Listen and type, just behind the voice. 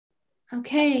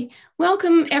Okay,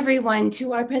 welcome everyone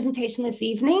to our presentation this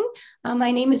evening.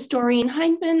 My name is Doreen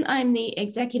Heineman. I'm the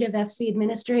Executive FC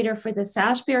Administrator for the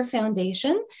Sashbear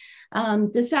Foundation.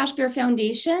 The Sashbear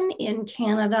Foundation in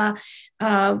Canada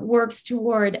works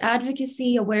toward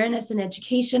advocacy, awareness, and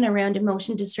education around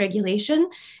emotion dysregulation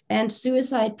and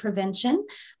suicide prevention.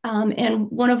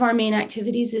 And one of our main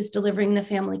activities is delivering the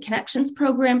Family Connections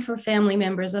program for family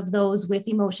members of those with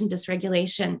emotion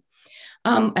dysregulation.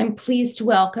 I'm pleased to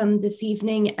welcome this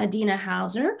evening Adina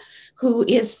Hauser, who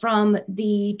is from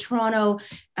the Toronto,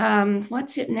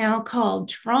 what's it now called?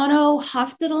 Toronto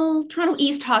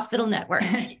East Hospital Network,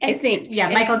 I think. Yeah,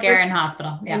 Michael Garron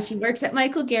Hospital. Yeah. And she works at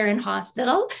Michael Garron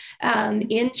Hospital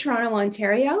in Toronto,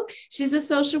 Ontario. She's a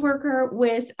social worker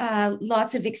with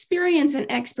lots of experience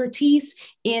and expertise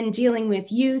in dealing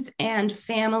with youth and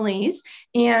families.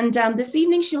 And this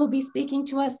evening, she will be speaking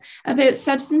to us about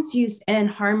substance use and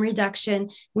harm reduction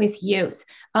with youth.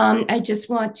 I just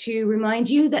want to remind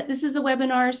you that this is a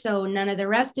webinar, so none of the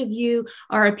rest of you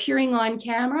are appearing on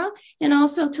camera, and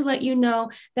also to let you know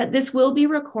that this will be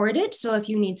recorded. So if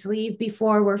you need to leave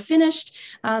before we're finished,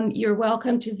 you're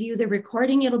welcome to view the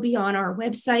recording. It'll be on our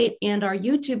website and our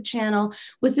YouTube channel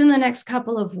within the next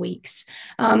couple of weeks.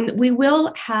 We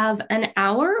will have an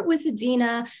hour with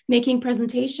Adina making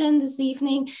presentation this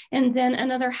evening, and then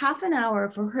another half an hour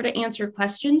for her to answer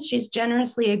questions. She's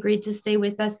generously agreed to stay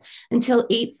with us until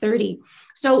 8:30.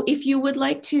 So if you would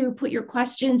like to put your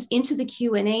questions into the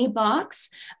Q&A box,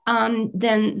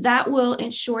 then that will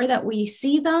ensure that we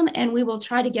see them, and we will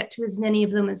try to get to as many of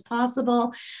them as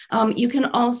possible. You can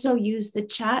also use the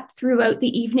chat throughout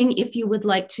the evening if you would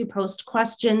like to post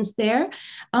questions there.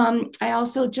 I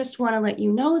also just want to let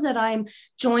you know that I'm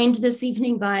joined this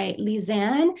evening by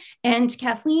Lizanne and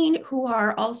Kathleen, who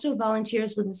are also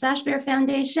volunteers with the Sashbear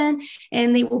Foundation,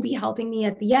 and they will be helping me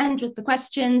at the end with the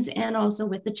questions and also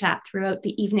with the chat throughout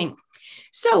the evening.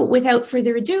 So without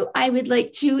further ado, I would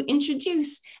like to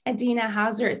introduce Adina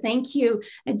Hauser. Thank you,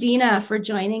 Adina, for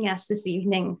joining us this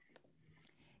evening.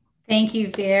 Thank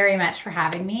you very much for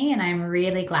having me, and I'm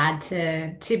really glad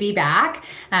to be back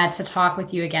to talk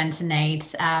with you again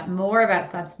tonight, more about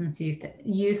substance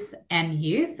use and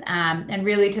youth, and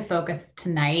really to focus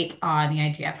tonight on the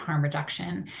idea of harm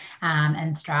reduction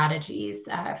and strategies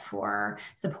for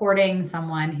supporting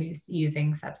someone who's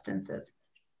using substances.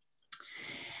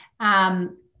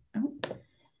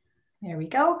 There we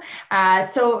go.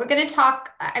 So I'm going to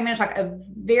talk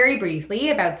very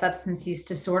briefly about substance use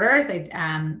disorders.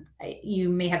 You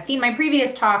may have seen my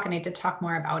previous talk, and I did talk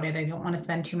more about it. I don't want to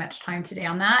spend too much time today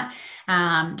on that,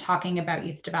 talking about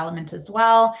youth development as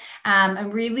well.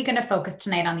 I'm really going to focus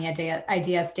tonight on the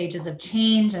idea of stages of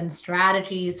change and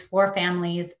strategies for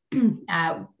families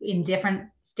in different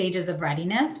stages of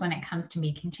readiness when it comes to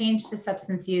making change to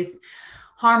substance use,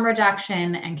 harm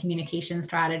reduction, and communication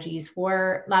strategies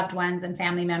for loved ones and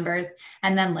family members,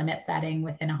 and then limit setting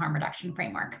within a harm reduction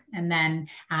framework. And then,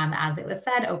 as it was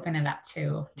said, open it up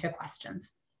to questions.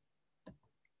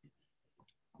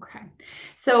 Okay,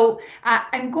 so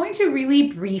I'm going to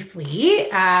really briefly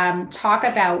talk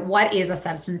about what is a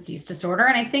substance use disorder.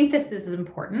 And I think this is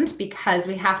important because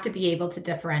we have to be able to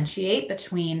differentiate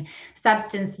between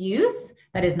substance use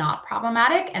that is not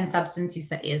problematic and substance use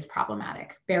that is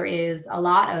problematic. There is a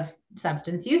lot of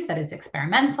substance use that is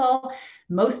experimental.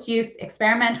 Most youth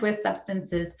experiment with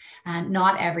substances, and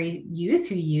not every youth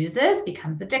who uses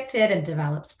becomes addicted and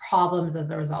develops problems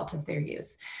as a result of their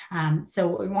use.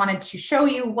 So we wanted to show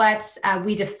you what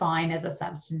we define as a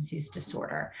substance use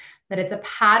disorder, that it's a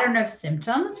pattern of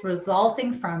symptoms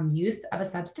resulting from use of a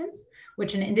substance,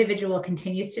 which an individual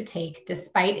continues to take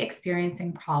despite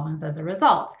experiencing problems as a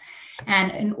result.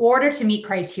 And in order to meet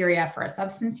criteria for a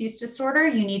substance use disorder,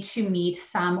 you need to meet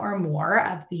some or more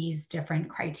of these different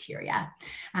criteria.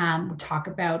 We'll talk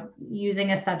about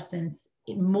using a substance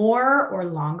more or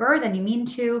longer than you mean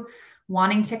to,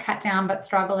 wanting to cut down but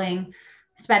struggling,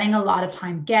 spending a lot of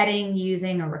time getting,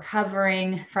 using, or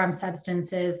recovering from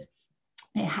substances,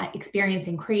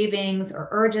 experiencing cravings or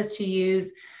urges to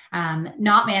use,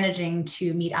 not managing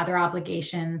to meet other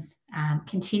obligations,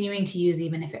 continuing to use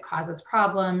even if it causes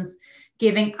problems,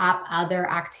 giving up other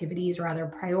activities or other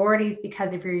priorities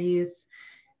because of your use,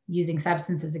 using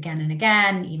substances again and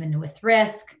again, even with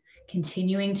risk,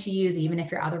 continuing to use even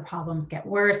if your other problems get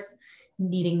worse,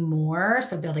 needing more,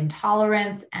 so building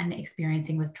tolerance, and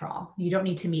experiencing withdrawal. You don't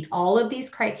need to meet all of these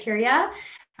criteria,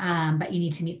 but you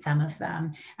need to meet some of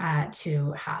them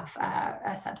to have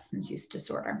a substance use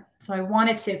disorder. So I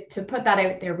wanted to put that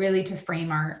out there really to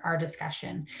frame our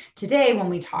discussion today when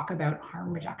we talk about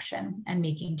harm reduction and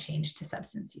making change to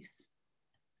substance use.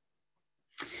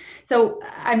 So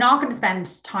I'm not going to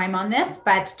spend time on this,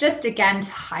 but just again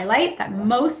to highlight that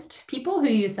most people who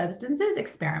use substances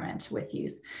experiment with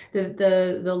use.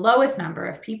 The lowest number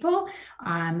of people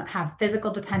have physical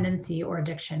dependency or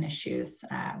addiction issues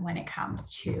when it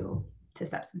comes to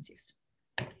substance use.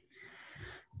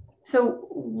 So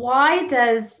why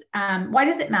does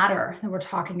it matter that we're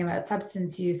talking about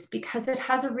substance use? Because it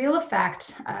has a real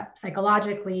effect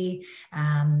psychologically,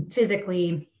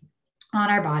 physically, on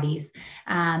our bodies.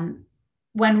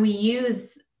 When we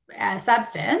use a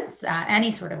substance,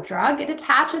 any sort of drug, it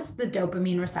attaches to the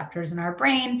dopamine receptors in our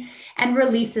brain and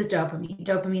releases dopamine.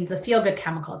 Dopamine's a feel-good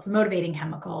chemical. It's a motivating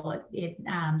chemical. It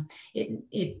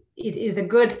is a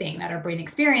good thing that our brain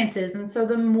experiences. And so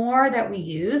the more that we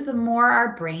use, the more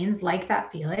our brains like that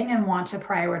feeling and want to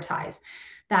prioritize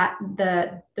that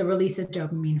the release of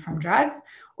dopamine from drugs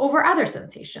over other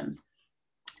sensations.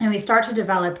 And we start to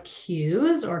develop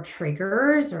cues or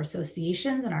triggers or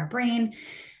associations in our brain.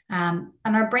 And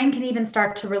our brain can even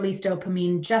start to release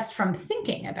dopamine just from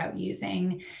thinking about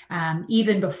using,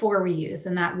 even before we use,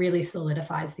 and that really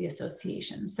solidifies the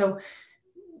association. So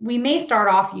we may start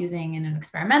off using in an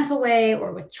experimental way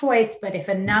or with choice, but if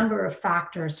a number of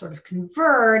factors sort of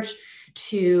converge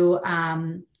to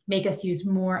make us use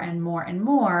more and more and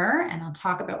more, and I'll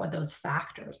talk about what those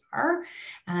factors are,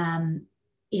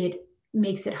 it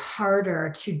makes it harder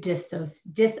to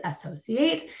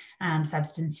disassociate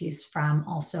substance use from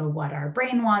also what our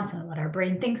brain wants and what our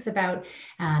brain thinks about.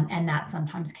 And that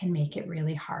sometimes can make it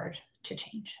really hard to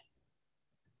change.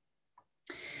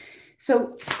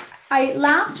 So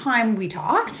last time we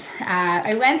talked,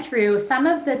 I went through some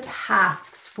of the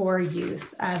tasks for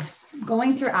youth of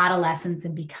going through adolescence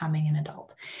and becoming an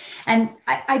adult. And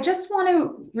I just want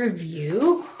to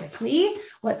review quickly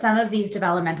what some of these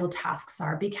developmental tasks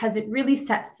are, because it really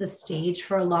sets the stage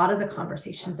for a lot of the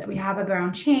conversations that we have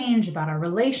around change, about our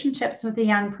relationships with a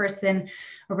young person,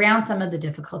 around some of the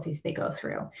difficulties they go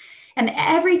through. And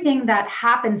everything that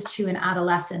happens to an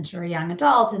adolescent or a young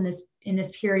adult in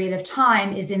this period of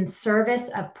time is in service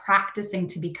of practicing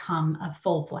to become a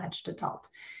full-fledged adult.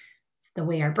 It's the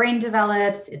way our brain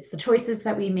develops, it's the choices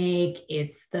that we make,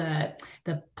 it's the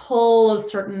pull of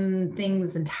certain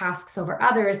things and tasks over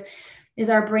others, is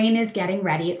our brain is getting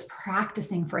ready, it's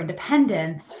practicing for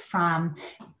independence from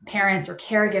parents or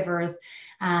caregivers.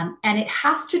 And it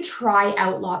has to try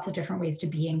out lots of different ways to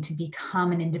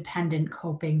become an independent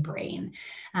coping brain.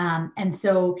 And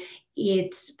so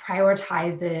it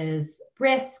prioritizes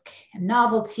risk and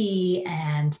novelty,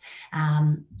 and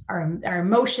our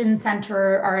emotion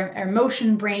center, our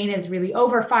emotion brain is really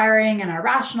overfiring and our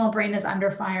rational brain is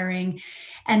underfiring.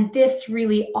 And this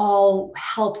really all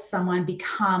helps someone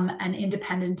become an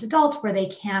independent adult where they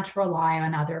can't rely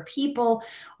on other people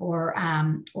or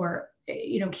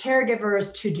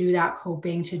caregivers to do that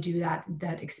coping, to do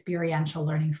that experiential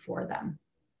learning for them.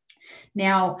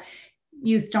 Now,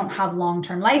 youth don't have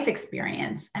long-term life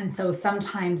experience. And so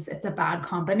sometimes it's a bad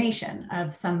combination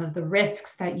of some of the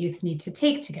risks that youth need to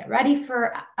take to get ready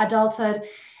for adulthood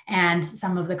and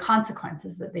some of the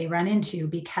consequences that they run into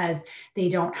because they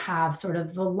don't have sort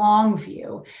of the long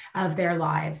view of their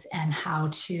lives and how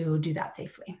to do that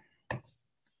safely.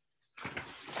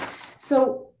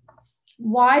 So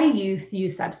why do youth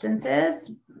use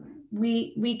substances?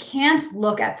 We can't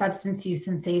look at substance use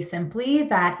and say simply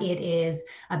that it is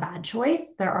a bad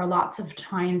choice. There are lots of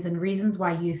times and reasons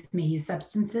why youth may use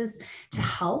substances to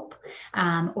help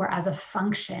or as a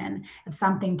function of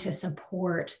something to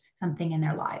support something in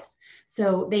their lives.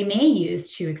 So they may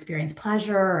use to experience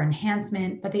pleasure or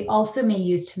enhancement, but they also may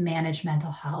use to manage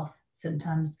mental health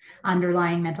symptoms,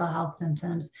 underlying mental health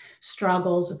symptoms,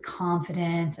 struggles with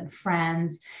confidence and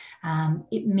friends.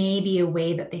 It may be a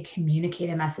way that they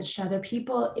communicate a message to other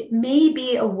people. It may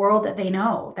be a world that they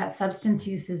know that substance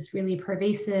use is really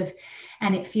pervasive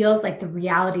and it feels like the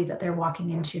reality that they're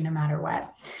walking into no matter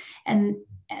what. And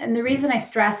the reason I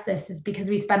stress this is because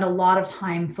we spend a lot of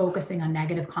time focusing on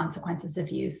negative consequences of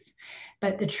use.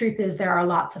 But the truth is there are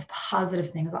lots of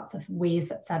positive things, lots of ways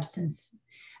that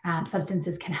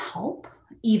substances can help,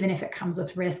 even if it comes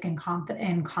with risk and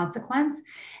consequence.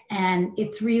 And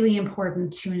it's really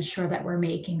important to ensure that we're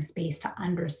making space to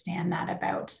understand that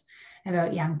about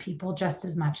young people just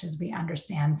as much as we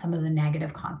understand some of the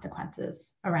negative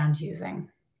consequences around using.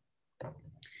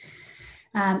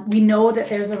 We know that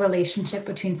there's a relationship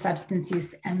between substance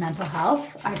use and mental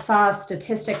health. I saw a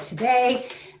statistic today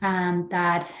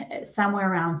that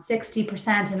somewhere around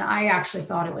 60%, and I actually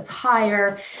thought it was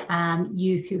higher,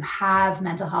 youth who have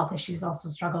mental health issues also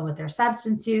struggle with their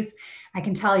substance use. I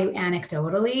can tell you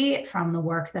anecdotally from the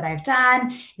work that I've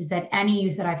done is that any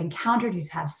youth that I've encountered who's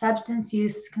had substance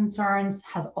use concerns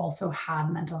has also had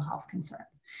mental health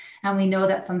concerns. And we know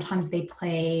that sometimes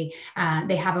they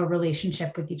have a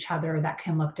relationship with each other that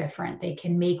can look different. They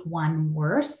can make one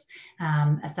worse.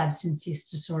 A substance use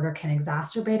disorder can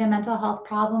exacerbate a mental health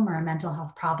problem, or a mental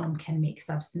health problem can make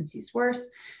substance use worse.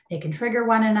 They can trigger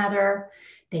one another.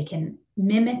 They can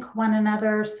mimic one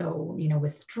another. So,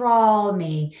 withdrawal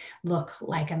may look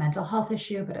like a mental health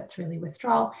issue, but it's really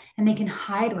withdrawal. And they can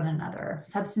hide one another.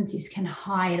 Substance use can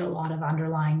hide a lot of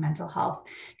underlying mental health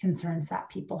concerns that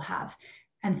people have.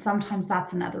 And sometimes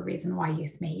that's another reason why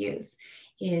youth may use,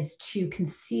 is to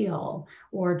conceal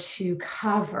or to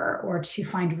cover or to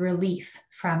find relief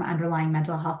from underlying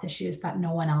mental health issues that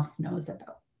no one else knows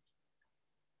about.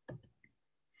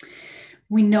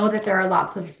 We know that there are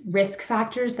lots of risk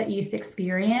factors that youth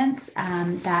experience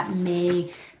that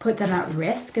may put them at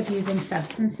risk of using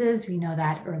substances. We know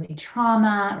that early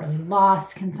trauma, early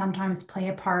loss can sometimes play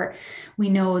a part. We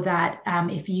know that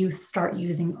if youth start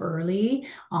using early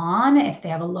on, if they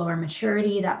have a lower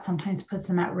maturity, that sometimes puts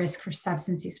them at risk for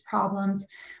substance use problems.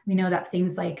 We know that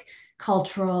things like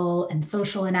cultural and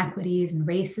social inequities and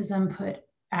racism put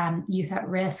youth at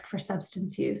risk for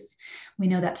substance use. We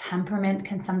know that temperament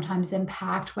can sometimes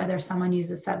impact whether someone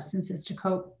uses substances to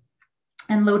cope.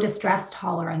 And low distress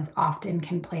tolerance often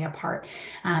can play a part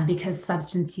because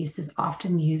substance use is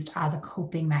often used as a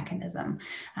coping mechanism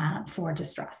for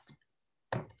distress.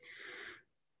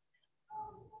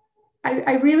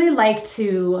 I really like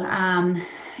to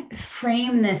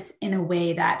frame this in a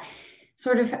way that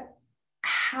sort of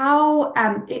how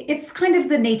it's kind of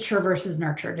the nature versus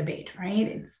nurture debate, right?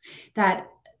 It's that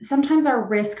sometimes our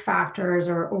risk factors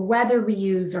or whether we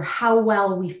use or how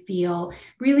well we feel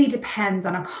really depends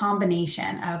on a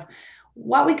combination of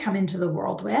what we come into the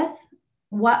world with,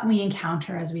 what we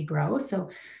encounter as we grow. So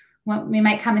we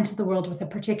might come into the world with a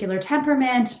particular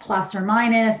temperament, plus or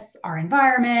minus our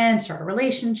environment or our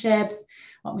relationships,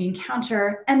 what we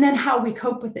encounter, and then how we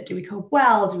cope with it. Do we cope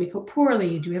well? Do we cope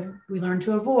poorly? Do we learn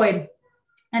to avoid?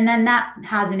 And then that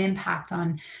has an impact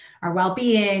on our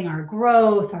well-being, our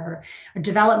growth, our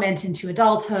development into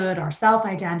adulthood, our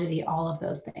self-identity, all of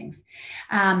those things.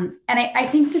 And I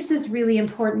think this is really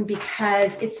important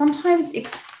because it sometimes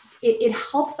it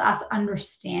helps us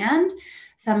understand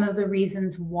some of the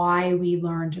reasons why we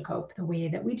learn to cope the way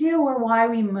that we do, or why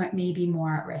we may be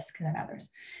more at risk than others.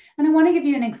 And I want to give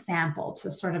you an example to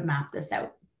sort of map this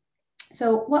out.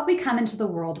 So what we come into the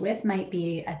world with might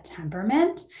be a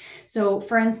temperament. So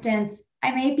for instance,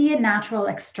 I may be a natural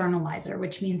externalizer,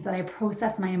 which means that I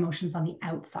process my emotions on the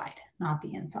outside, not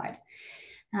the inside.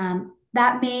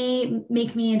 That may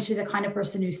make me into the kind of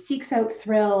person who seeks out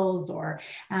thrills, or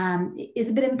is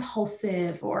a bit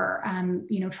impulsive, or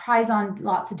tries on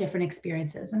lots of different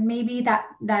experiences. And maybe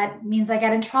that means I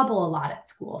get in trouble a lot at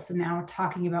school. So now we're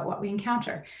talking about what we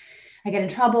encounter. I get in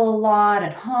trouble a lot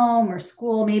at home or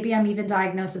school. Maybe I'm even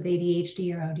diagnosed with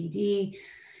ADHD or ODD.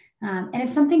 And if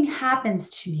something happens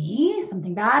to me,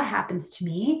 something bad happens to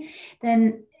me,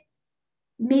 then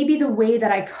maybe the way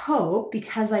that I cope,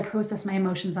 because I process my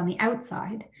emotions on the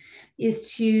outside,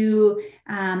 is to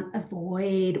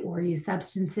avoid or use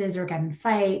substances or get in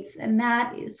fights. And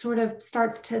that sort of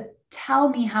starts to tell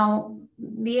me how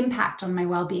the impact on my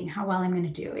well-being, how well I'm going to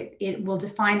do. It will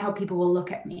define how people will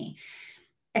look at me.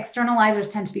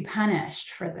 Externalizers tend to be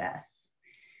punished for this.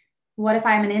 What if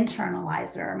I'm an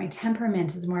internalizer? My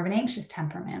temperament is more of an anxious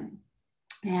temperament,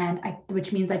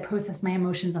 which means I process my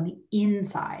emotions on the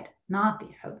inside, not the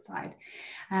outside.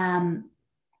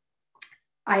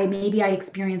 Maybe I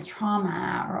experience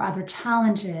trauma or other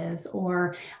challenges,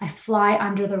 or I fly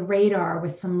under the radar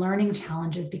with some learning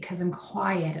challenges because I'm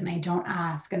quiet and I don't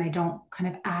ask and I don't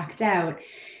kind of act out.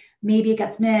 Maybe it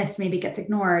gets missed, maybe it gets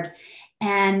ignored.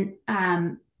 And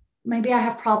maybe I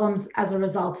have problems as a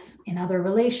result in other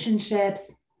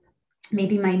relationships.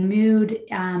 Maybe my mood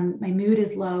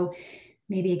is low.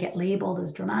 Maybe I get labeled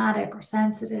as dramatic or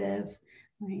sensitive,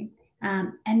 right?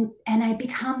 And I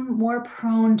become more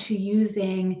prone to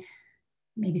using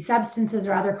maybe substances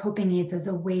or other coping aids as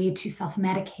a way to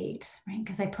self-medicate, right?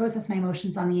 Because I process my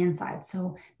emotions on the inside.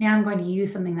 So now I'm going to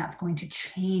use something that's going to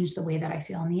change the way that I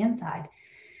feel on the inside.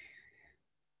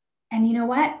 And you know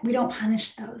what? We don't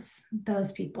punish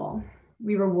those people.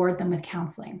 We reward them with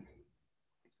counseling.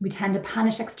 We tend to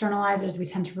punish externalizers. We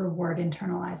tend to reward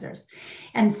internalizers.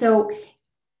 And so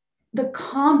the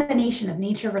combination of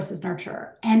nature versus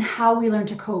nurture and how we learn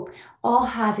to cope all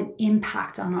have an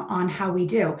impact on how we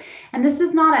do. And this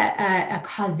is not a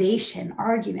causation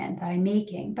argument that I'm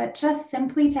making, but just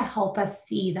simply to help us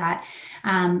see that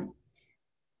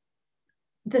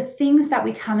the things that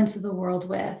we come into the world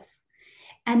with,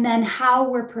 and then how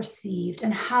we're perceived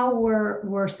and how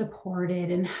we're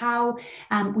supported and how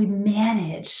we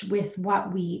manage with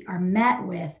what we are met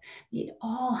with, it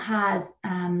all has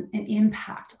an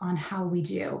impact on how we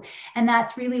do. And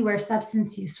that's really where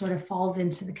substance use sort of falls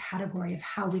into the category of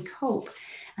how we cope,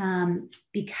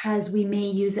 because we may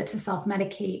use it to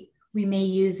self-medicate. We may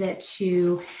use it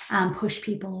to push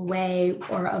people away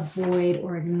or avoid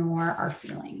or ignore our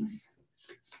feelings.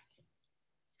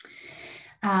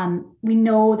 We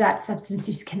know that substance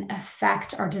use can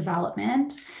affect our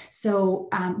development. So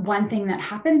one thing that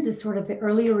happens is sort of the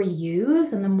earlier we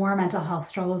use and the more mental health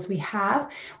struggles we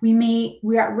have,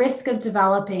 we're at risk of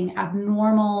developing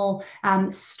abnormal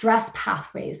stress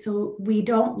pathways. So we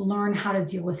don't learn how to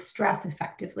deal with stress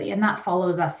effectively, and that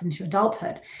follows us into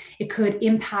adulthood. It could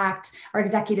impact our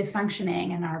executive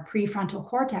functioning and our prefrontal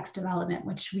cortex development,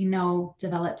 which we know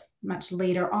develops much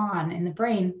later on in the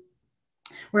brain.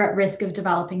 We're at risk of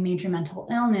developing major mental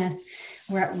illness.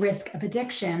 We're at risk of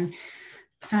addiction.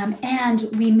 And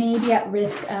we may be at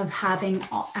risk of having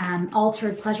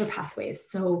altered pleasure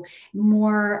pathways. So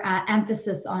more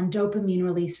emphasis on dopamine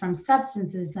release from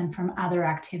substances than from other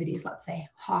activities, let's say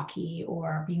hockey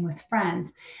or being with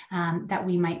friends, that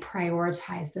we might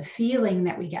prioritize the feeling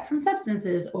that we get from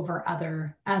substances over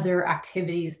other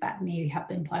activities that maybe have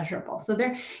been pleasurable. So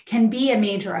there can be a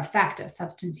major effect of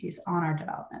substance use on our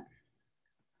development.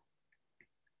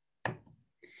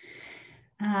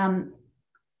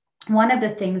 One of the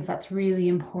things that's really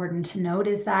important to note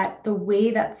is that the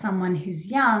way that someone who's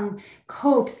young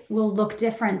copes will look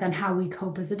different than how we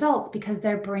cope as adults because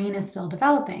their brain is still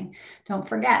developing. Don't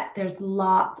forget, there's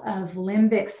lots of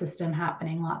limbic system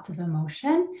happening, lots of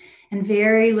emotion, and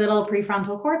very little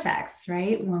prefrontal cortex,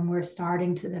 right? When we're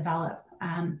starting to develop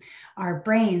our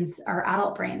brains, our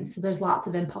adult brains. So there's lots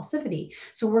of impulsivity.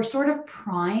 So we're sort of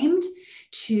primed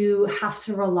to have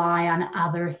to rely on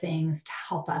other things to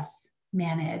help us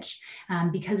manage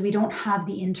because we don't have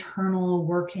the internal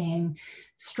working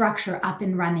structure up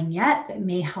and running yet that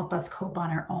may help us cope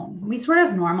on our own. We sort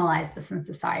of normalize this in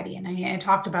society. And I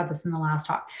talked about this in the last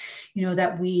talk,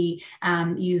 that we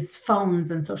use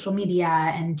phones and social media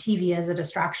and TV as a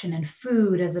distraction and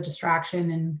food as a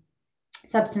distraction and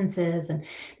substances. And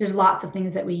there's lots of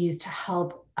things that we use to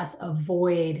help us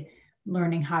avoid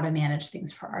learning how to manage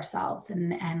things for ourselves.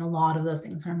 And a lot of those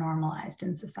things are normalized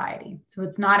in society. So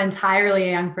it's not entirely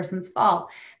a young person's fault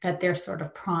that they're sort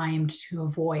of primed to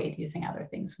avoid using other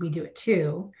things. We do it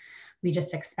too. We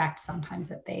just expect sometimes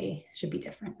that they should be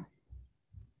different.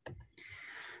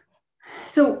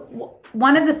 So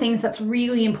one of the things that's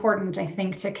really important, I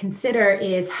think, to consider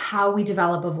is how we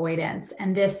develop avoidance.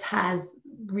 And this has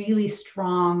really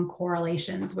strong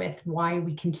correlations with why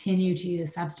we continue to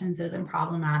use substances in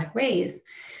problematic ways.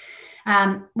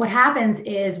 What happens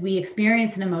is we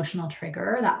experience an emotional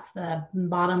trigger. That's the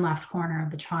bottom left corner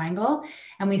of the triangle.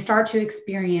 And we start to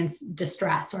experience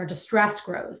distress, or distress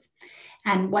grows.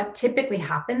 And what typically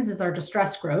happens is our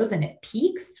distress grows and it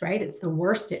peaks, right? It's the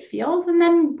worst it feels. And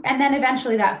then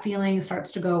eventually that feeling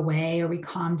starts to go away, or we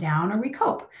calm down, or we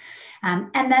cope.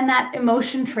 And then that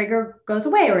emotion trigger goes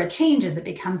away, or it changes, it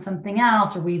becomes something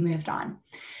else, or we've moved on.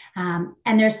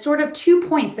 And there's sort of 2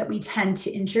 points that we tend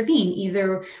to intervene.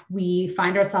 Either we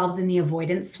find ourselves in the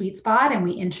avoidance sweet spot and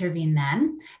we intervene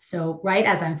then. So right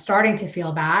as I'm starting to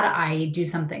feel bad, I do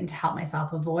something to help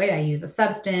myself avoid. I use a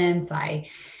substance, I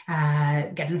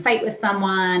get in a fight with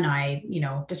someone, I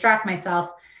distract myself.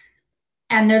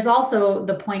 And there's also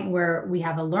the point where we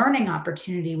have a learning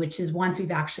opportunity, which is once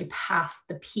we've actually passed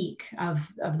the peak of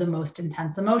the most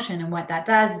intense emotion. And what that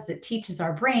does is it teaches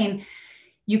our brain,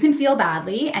 you can feel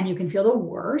badly and you can feel the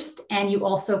worst. And you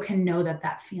also can know that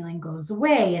that feeling goes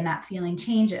away and that feeling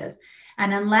changes.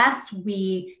 And unless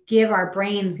we give our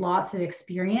brains lots of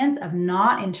experience of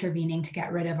not intervening to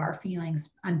get rid of our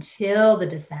feelings until the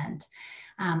descent,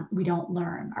 we don't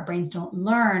learn. Our brains don't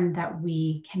learn that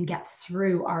we can get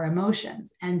through our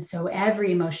emotions. And so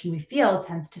every emotion we feel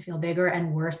tends to feel bigger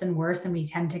and worse. And we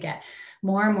tend to get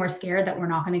more and more scared that we're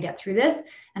not going to get through this.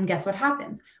 And guess what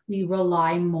happens? We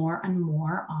rely more and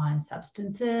more on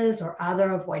substances or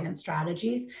other avoidance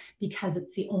strategies because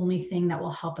it's the only thing that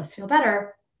will help us feel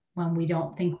better when we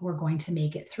don't think we're going to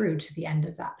make it through to the end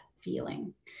of that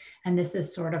feeling. And this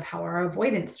is sort of how our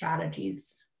avoidance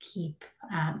strategies keep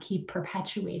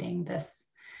perpetuating this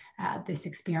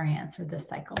experience or this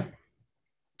cycle.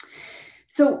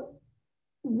 So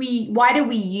why do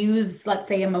we use, let's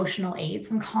say, emotional aids?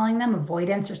 I'm calling them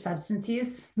avoidance or substance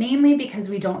use, mainly because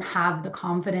we don't have the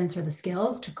confidence or the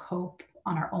skills to cope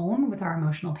on our own with our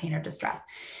emotional pain or distress.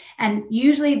 And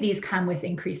usually these come with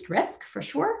increased risk for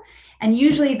sure. And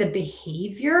usually the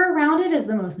behavior around it is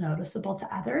the most noticeable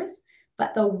to others.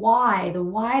 But the why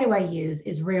do I use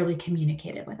is rarely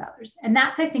communicated with others. And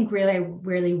that's, I think,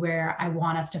 really where I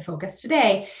want us to focus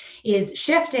today, is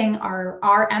shifting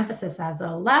our emphasis as a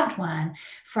loved one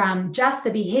from just the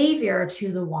behavior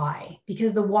to the why,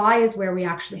 because the why is where we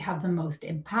actually have the most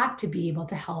impact to be able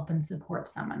to help and support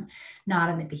someone,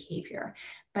 not in the behavior.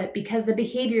 But because the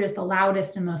behavior is the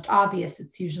loudest and most obvious,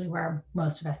 it's usually where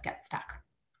most of us get stuck.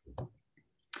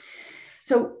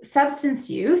 So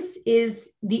substance use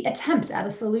is the attempt at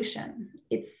a solution.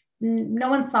 No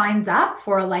one signs up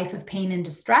for a life of pain and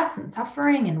distress and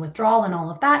suffering and withdrawal and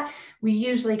all of that. We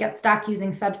usually get stuck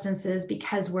using substances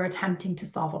because we're attempting to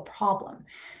solve a problem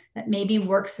that maybe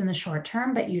works in the short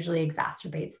term, but usually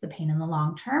exacerbates the pain in the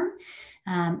long term.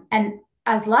 And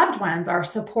as loved ones, our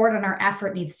support and our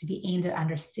effort needs to be aimed at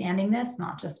understanding this,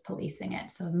 not just policing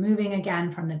it. So moving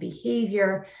again from the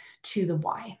behavior to the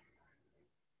why.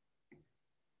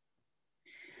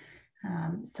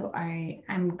 So I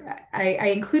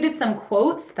included some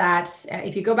quotes that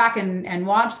if you go back and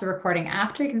watch the recording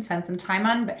after, you can spend some time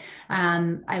on. But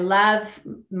I love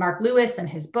Mark Lewis and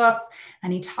his books,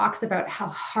 and he talks about how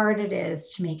hard it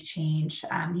is to make change.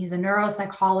 He's a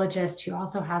neuropsychologist who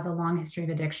also has a long history of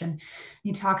addiction.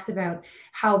 He talks about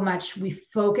how much we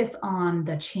focus on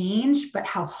the change, but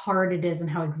how hard it is and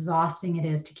how exhausting it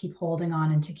is to keep holding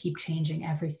on and to keep changing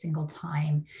every single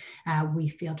time we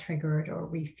feel triggered or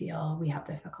we feel we have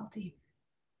difficulty.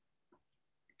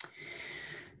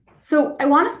 So I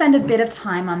want to spend a bit of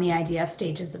time on the idea of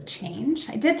stages of change.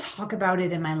 I did talk about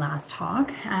it in my last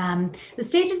talk. The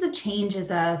stages of change is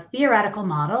a theoretical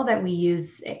model that we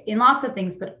use in lots of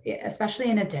things, but especially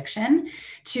in addiction,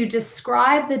 to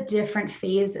describe the different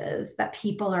phases that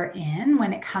people are in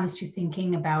when it comes to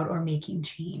thinking about or making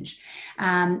change.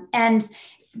 And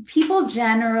people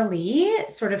generally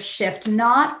sort of shift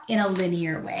not in a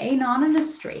linear way, not in a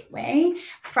straight way,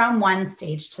 from one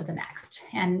stage to the next.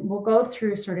 And we'll go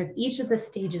through sort of each of the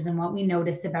stages and what we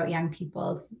notice about young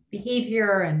people's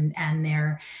behavior and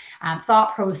their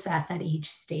thought process at each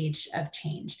stage of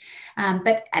change.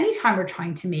 But anytime we're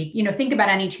trying to make, think about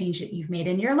any change that you've made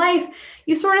in your life,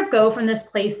 you sort of go from this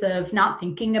place of not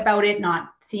thinking about it, not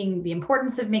seeing the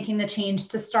importance of making the change,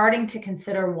 to starting to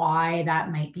consider why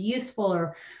that might be useful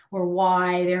or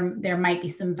why there might be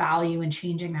some value in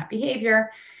changing that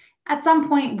behavior. At some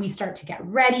point, we start to get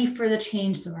ready for the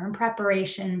change, so we're in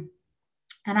preparation.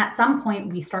 And at some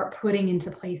point, we start putting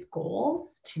into place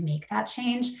goals to make that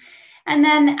change. And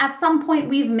then at some point,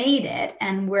 we've made it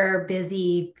and we're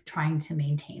busy trying to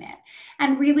maintain it.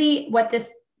 And really what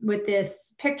this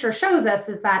picture shows us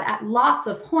is that at lots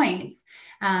of points,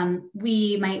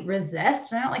 we might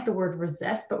resist. I don't like the word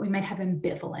resist, but we might have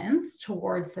ambivalence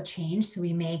towards the change. So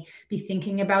we may be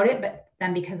thinking about it, but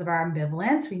then because of our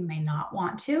ambivalence, we may not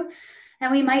want to.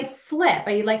 And we might slip.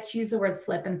 I like to use the word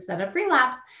slip instead of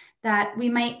relapse, that we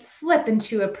might slip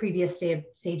into a previous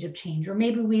stage of change. Or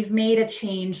maybe we've made a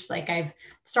change, like I've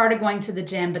started going to the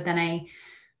gym, but then I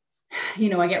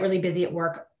get really busy at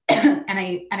work and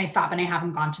I stop and I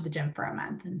haven't gone to the gym for a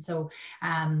month. And so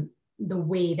the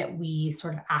way that we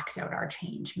sort of act out our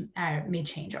change may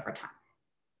change over time.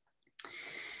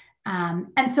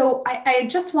 And so I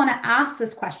just want to ask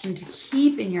this question to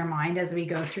keep in your mind as we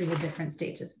go through the different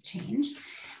stages of change,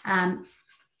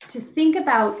 to think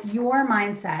about your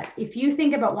mindset. If you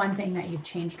think about one thing that you've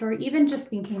changed, or even just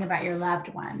thinking about your loved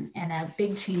one and a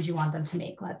big change you want them to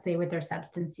make, let's say with their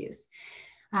substance use,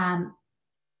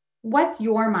 what's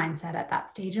your mindset at that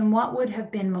stage, and what would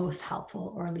have been most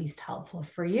helpful or least helpful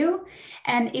for you?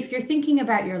 And if you're thinking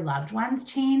about your loved one's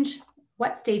change,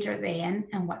 what stage are they in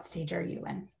and what stage are you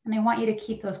in? And I want you to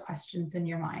keep those questions in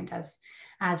your mind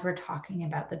as we're talking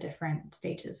about the different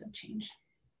stages of change.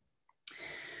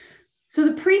 So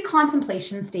the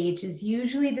pre-contemplation stage is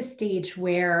usually the stage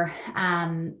where,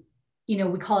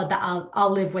 we call it the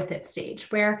I'll live with it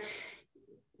stage, where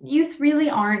youth really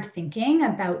aren't thinking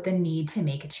about the need to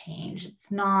make a change. It's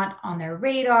not on their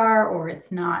radar, or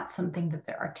it's not something that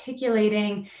they're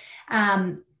articulating.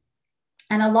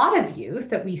 And a lot of youth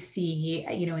that we see,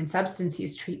 in substance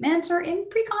use treatment are in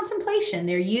pre-contemplation.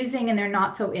 They're using and they're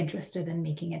not so interested in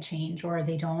making a change, or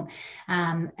they don't,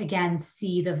 again,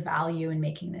 see the value in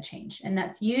making the change. And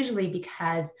that's usually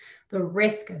because the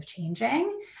risk of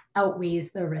changing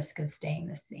outweighs the risk of staying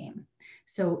the same.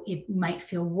 So it might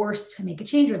feel worse to make a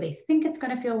change, or they think it's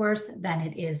going to feel worse than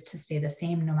it is to stay the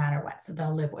same no matter what. So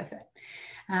they'll live with it.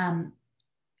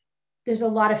 There's a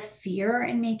lot of fear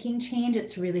in making change.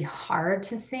 It's really hard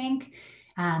to think,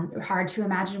 hard to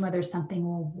imagine whether something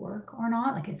will work or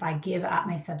not. Like, if I give up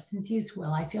my substance use,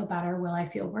 will I feel better? Will I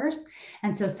feel worse?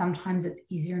 And so sometimes it's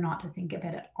easier not to think of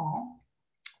it at all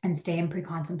and stay in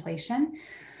pre-contemplation.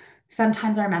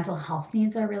 Sometimes our mental health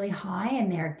needs are really high,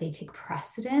 and they take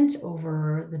precedent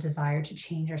over the desire to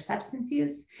change our substance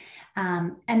use.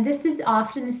 And this is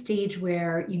often a stage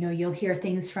where, you'll hear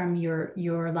things from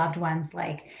your loved ones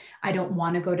like, I don't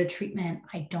want to go to treatment.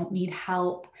 I don't need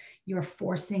help. You're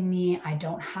forcing me. I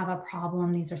don't have a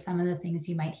problem. These are some of the things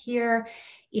you might hear.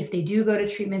 If they do go to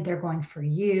treatment, they're going for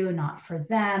you, not for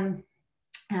them.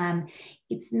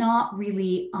 It's not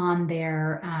really on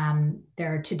their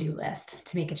to-do list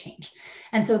to make a change.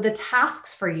 And so the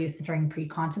tasks for youth during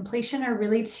pre-contemplation are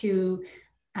really to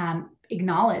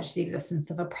acknowledge the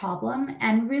existence of a problem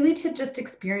and really to just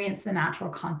experience the natural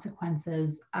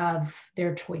consequences of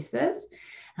their choices,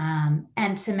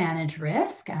 and to manage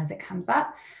risk as it comes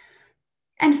up.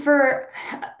 And for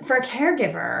a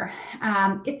caregiver,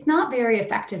 it's not very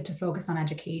effective to focus on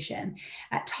education.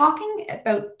 Talking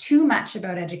about too much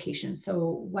about education,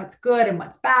 so what's good and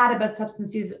what's bad about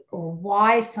substance use, or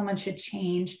why someone should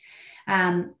change,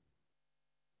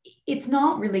 it's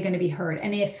not really going to be heard.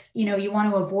 And if you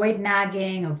want to avoid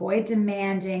nagging, avoid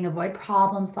demanding, avoid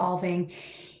problem solving,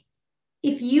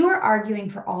 if you are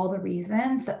arguing for all the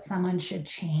reasons that someone should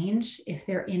change if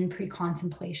they're in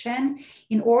pre-contemplation,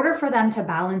 in order for them to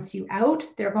balance you out,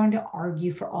 they're going to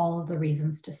argue for all of the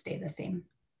reasons to stay the same.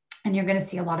 And you're going to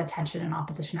see a lot of tension and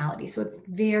oppositionality. So it's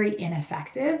very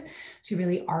ineffective to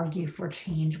really argue for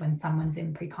change when someone's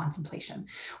in pre-contemplation.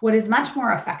 What is much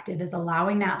more effective is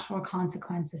allowing natural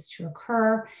consequences to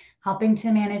occur, helping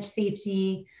to manage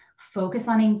safety, focus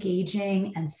on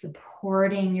engaging and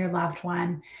supporting your loved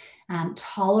one,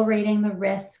 tolerating the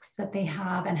risks that they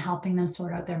have, and helping them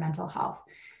sort out their mental health.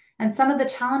 And some of the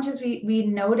challenges we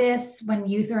notice when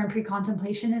youth are in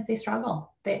pre-contemplation is they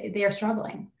struggle. They are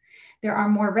struggling. There are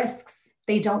more risks.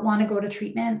 They don't want to go to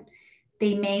treatment.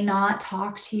 They may not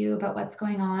talk to you about what's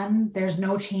going on. There's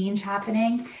no change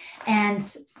happening. And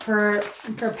for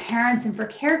parents and for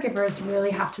caregivers, you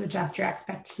really have to adjust your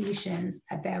expectations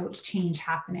about change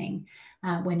happening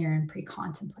when you're in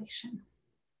pre-contemplation.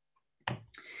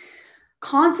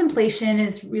 Contemplation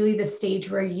is really the stage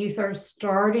where youth are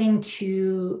starting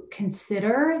to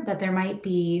consider that there might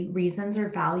be reasons or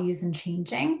values in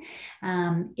changing.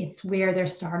 It's where they're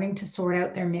starting to sort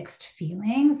out their mixed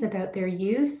feelings about their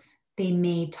use. They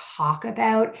may talk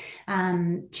about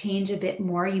change a bit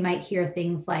more. You might hear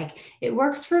things like, it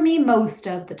works for me most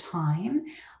of the time.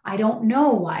 I don't know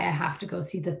why I have to go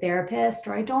see the therapist,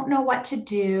 or I don't know what to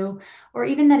do, or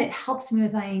even that it helps me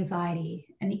with my anxiety.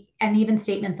 And even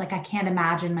statements like, I can't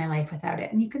imagine my life without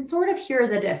it. And you can sort of hear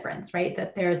the difference, right?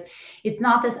 That it's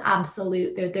not this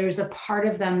absolute, there's a part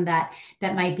of them that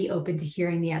might be open to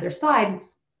hearing the other side,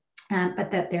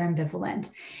 but that they're ambivalent.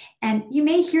 And you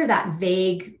may hear that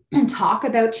vague talk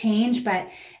about change, but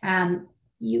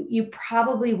you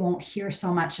probably won't hear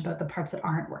so much about the parts that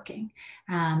aren't working.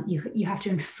 You have to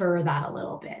infer that a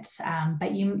little bit,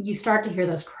 but you start to hear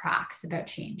those cracks about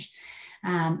change.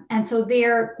 And so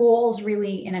their goals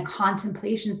really in a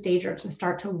contemplation stage are to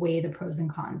start to weigh the pros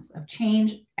and cons of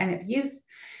change and abuse.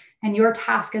 And your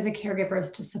task as a caregiver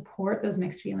is to support those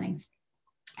mixed feelings,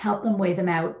 help them weigh them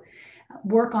out,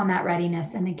 work on that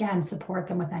readiness, and again, support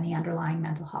them with any underlying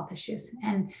mental health issues.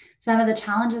 And some of the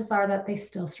challenges are that they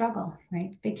still struggle,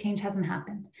 right? Big change hasn't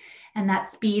happened. And that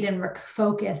speed and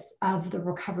focus of the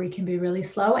recovery can be really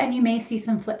slow. And you may see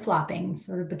some flip-flopping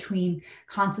sort of between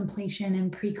contemplation and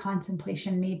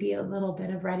pre-contemplation, maybe a little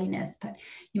bit of readiness, but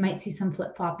you might see some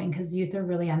flip-flopping because youth are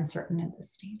really uncertain at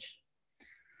this stage.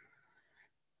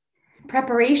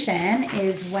 Preparation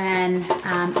is when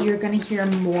you're going to hear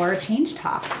more change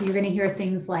talk. So you're going to hear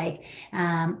things like,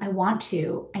 I want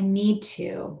to, I need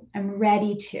to, I'm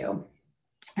ready to.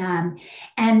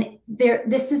 And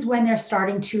this is when they're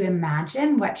starting to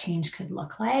imagine what change could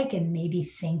look like and maybe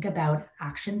think about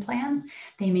action plans.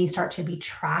 They may start to be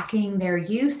tracking their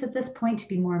use at this point to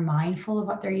be more mindful of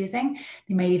what they're using.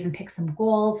 They might even pick some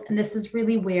goals. And this is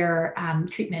really where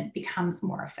treatment becomes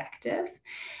more effective.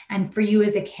 And for you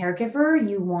as a caregiver,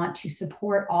 you want to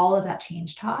support all of that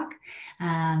change talk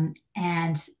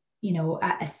and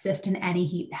assist in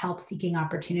any help-seeking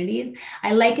opportunities.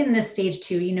 I liken this stage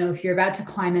to, if you're about to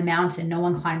climb a mountain, no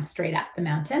one climbs straight up the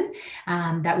mountain.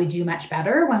 That we do much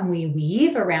better when we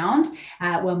weave around,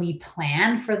 when we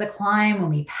plan for the climb, when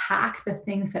we pack the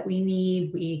things that we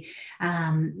need, we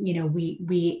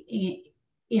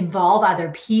involve other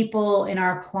people in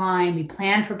our climb. We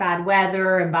plan for bad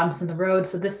weather and bumps in the road.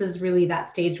 So this is really that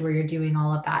stage where you're doing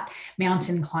all of that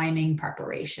mountain climbing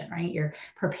preparation, right? You're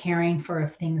preparing for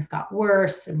if things got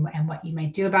worse and what you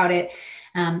might do about it.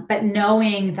 But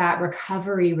knowing that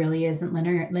recovery really isn't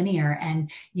linear, and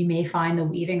you may find the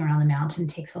weaving around the mountain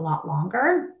takes a lot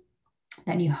longer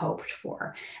than you hoped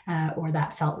for, or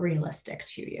that felt realistic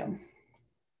to you.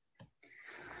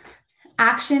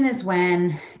 Action is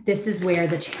when this is where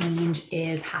the change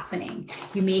is happening.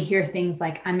 You may hear things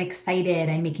like, I'm excited,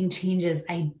 I'm making changes,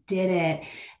 I did it.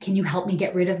 Can you help me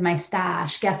get rid of my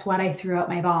stash? Guess what? I threw out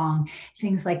my bong.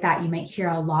 Things like that. You might hear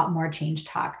a lot more change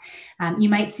talk. You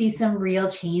might see some real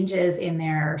changes in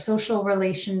their social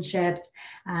relationships.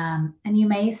 And you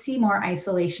may see more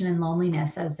isolation and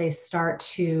loneliness as they start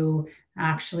to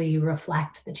actually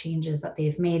reflect the changes that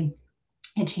they've made.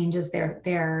 It changes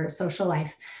their social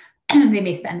life. They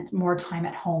may spend more time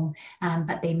at home,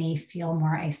 but they may feel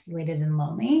more isolated and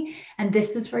lonely. And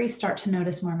this is where you start to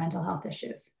notice more mental health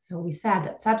issues. So we said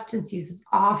that substance use is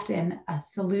often a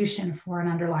solution for an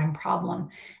underlying problem.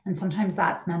 And sometimes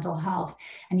that's mental health.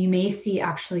 And you may see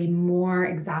actually more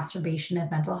exacerbation of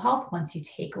mental health once you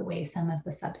take away some of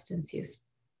the substance use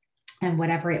and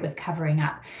whatever it was covering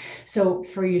up. So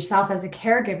for yourself as a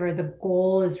caregiver, the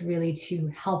goal is really to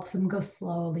help them go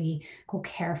slowly, go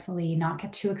carefully, not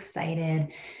get too excited,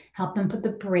 help them put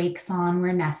the brakes on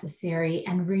where necessary,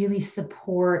 and really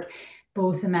support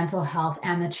both the mental health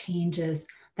and the changes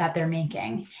that they're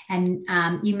making. And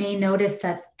you may notice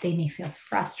that they may feel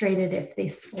frustrated if they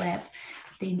slip.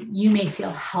 You may feel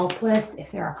helpless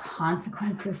if there are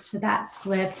consequences to that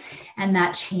slip, and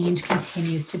that change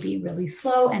continues to be really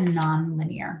slow and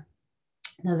non-linear.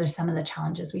 Those are some of the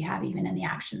challenges we have even in the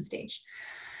action stage.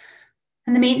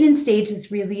 And the maintenance stage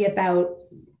is really about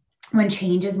when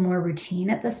change is more routine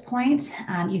at this point.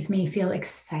 You may feel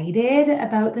excited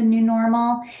about the new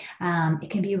normal. It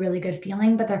can be a really good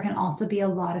feeling, but there can also be a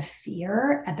lot of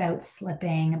fear about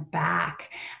slipping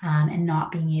back and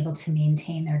not being able to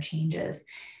maintain their changes.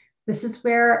 This is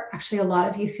where actually a lot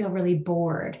of you feel really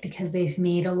bored because they've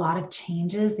made a lot of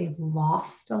changes. They've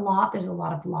lost a lot. There's a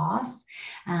lot of loss.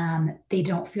 They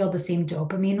don't feel the same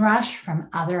dopamine rush from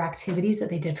other activities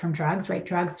that they did from drugs, right?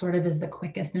 Drugs sort of is the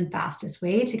quickest and fastest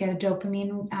way to get a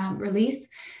dopamine release.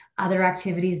 Other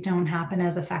activities don't happen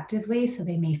as effectively, so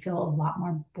they may feel a lot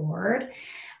more bored.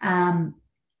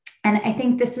 And I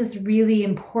think this is really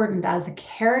important as a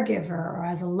caregiver or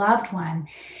as a loved one,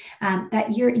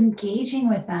 that you're engaging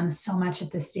with them so much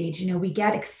at this stage. We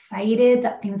get excited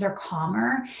that things are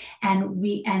calmer,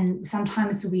 and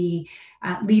sometimes we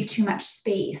leave too much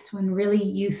space when really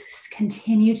youth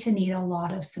continue to need a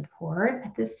lot of support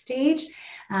at this stage.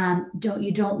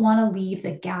 You don't want to leave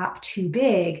the gap too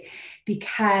big,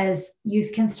 because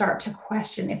youth can start to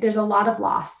question if there's a lot of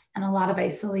loss and a lot of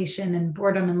isolation and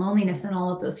boredom and loneliness and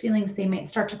all of those feelings. They might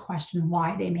start to question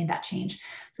why they made that change.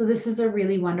 So this is a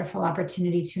really wonderful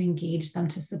opportunity to engage them,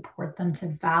 to support them,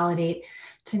 to validate,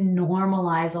 to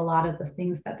normalize a lot of the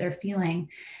things that they're feeling.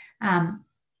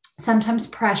 Sometimes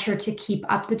pressure to keep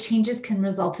up the changes can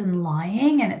result in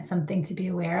lying, and it's something to be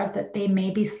aware of, that they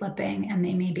may be slipping and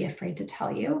they may be afraid to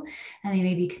tell you, and they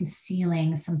may be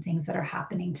concealing some things that are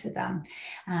happening to them.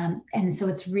 And so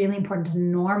it's really important to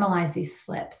normalize these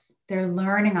slips. They're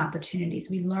learning opportunities.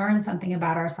 We learn something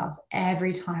about ourselves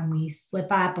every time we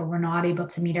slip up or we're not able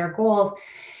to meet our goals.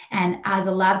 And as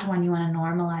a loved one, you want to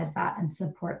normalize that and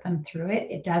support them through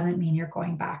it. It doesn't mean you're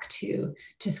going back to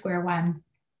square one,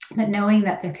 but knowing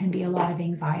that there can be a lot of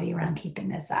anxiety around keeping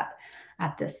this up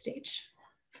at this stage.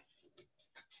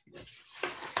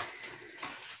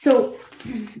 So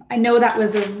I know that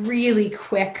was a really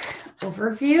quick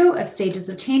overview of stages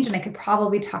of change, and I could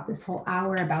probably talk this whole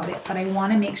hour about it, but I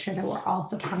want to make sure that we're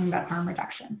also talking about harm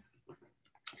reduction.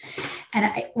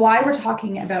 And why we're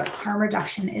talking about harm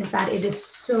reduction is that it is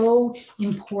so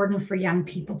important for young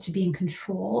people to be in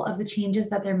control of the changes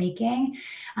that they're making,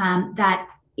 that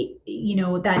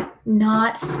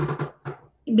not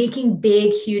making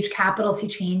big, huge capital C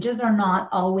changes are not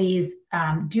always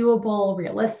doable,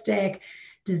 realistic,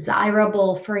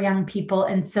 desirable for young people.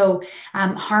 And so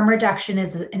harm reduction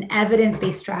is an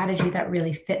evidence-based strategy that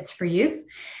really fits for youth.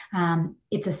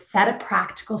 It's a set of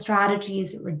practical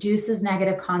strategies. It reduces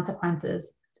negative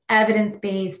consequences. It's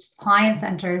evidence-based,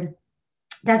 client-centered,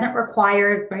 doesn't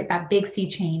require, right, that big C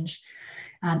change.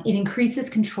 It increases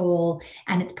control,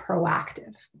 and it's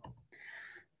proactive.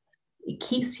 It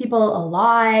keeps people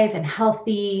alive and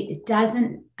healthy. It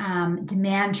doesn't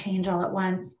demand change all at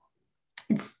once.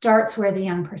 It starts where the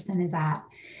young person is at.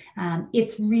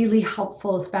 It's really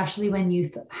helpful, especially when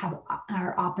youth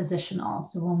are oppositional.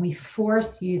 So when we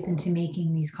force youth into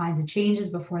making these kinds of changes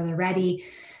before they're ready,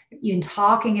 even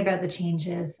talking about the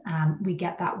changes, we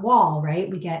get that wall, right?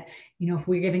 We get, if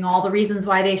we're giving all the reasons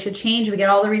why they should change, we get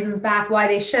all the reasons back why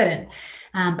they shouldn't.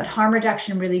 But harm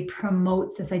reduction really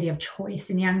promotes this idea of choice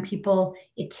in young people.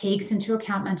 It takes into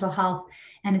account mental health,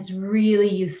 and it's really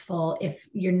useful if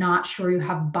you're not sure you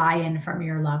have buy-in from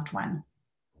your loved one.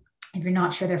 If you're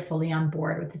not sure they're fully on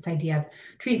board with this idea of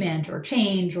treatment or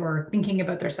change or thinking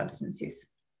about their substance use.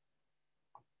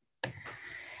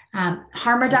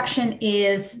 Harm reduction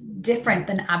is different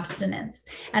than abstinence.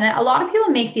 And a lot of people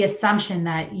make the assumption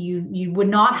that you would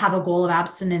not have a goal of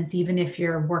abstinence even if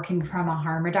you're working from a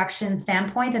harm reduction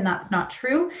standpoint, and that's not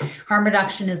true. Harm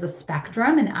reduction is a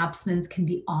spectrum, and abstinence can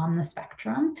be on the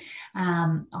spectrum,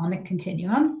 on the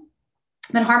continuum.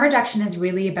 But harm reduction is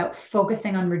really about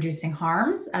focusing on reducing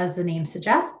harms, as the name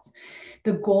suggests.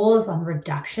 The goal is on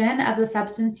reduction of the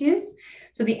substance use.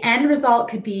 So the end result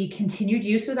could be continued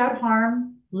use without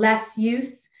harm, less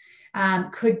use,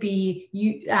 could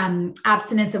be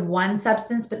abstinence of one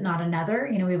substance but not another.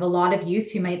 We have a lot of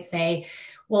youth who might say,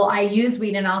 well, I use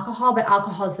weed and alcohol, but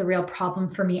alcohol is the real problem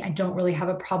for me. I don't really have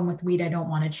a problem with weed. I don't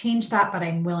want to change that, but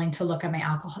I'm willing to look at my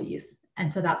alcohol use. And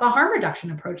so that's a harm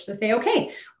reduction approach to say,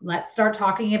 okay, let's start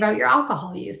talking about your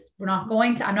alcohol use. I'm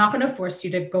not going to force you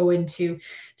to go into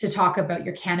to talk about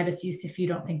your cannabis use if you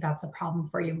don't think that's a problem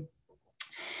for you.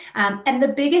 And the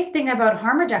biggest thing about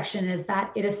harm reduction is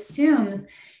that it assumes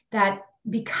that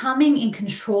becoming in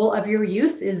control of your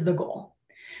use is the goal.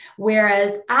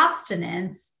 Whereas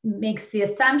abstinence makes the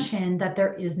assumption that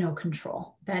there is no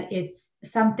control, that it's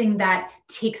something that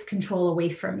takes control away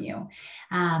from you,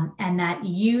 and that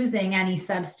using any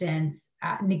substance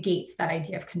negates that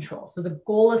idea of control. So the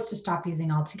goal is to stop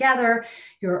using altogether.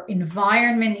 Your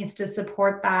environment needs to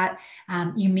support that.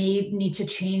 You may need to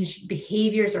change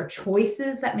behaviors or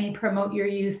choices that may promote your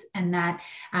use, and that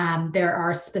there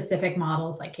are specific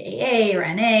models like AA or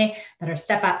NA that are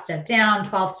step up, step down,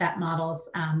 12-step models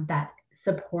that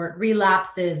support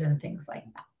relapses and things like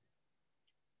that.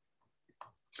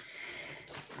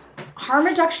 Harm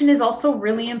reduction is also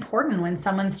really important when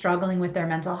someone's struggling with their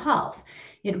mental health.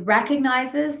 It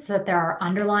recognizes that there are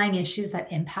underlying issues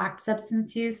that impact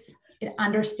substance use. It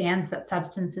understands that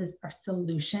substances are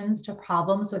solutions to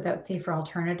problems without safer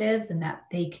alternatives, and that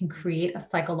they can create a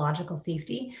psychological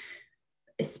safety,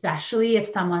 especially if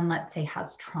someone, let's say,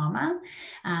 has trauma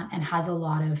and has a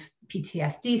lot of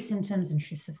PTSD symptoms,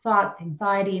 intrusive thoughts,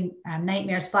 anxiety,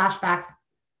 nightmares, flashbacks.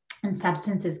 And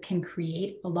substances can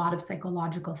create a lot of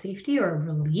psychological safety or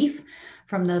relief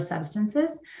from those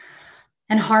substances.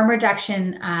 And harm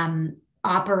reduction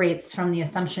operates from the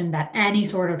assumption that any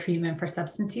sort of treatment for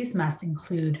substance use must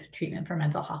include treatment for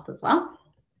mental health as well.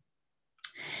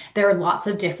 There are lots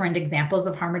of different examples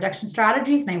of harm reduction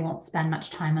strategies, and I won't spend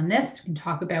much time on this. We can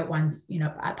talk about ones,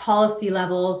 at policy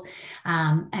levels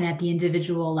and at the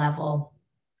individual level.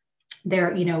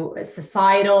 There,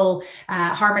 societal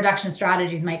harm reduction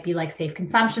strategies might be like safe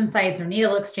consumption sites or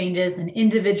needle exchanges, and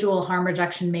individual harm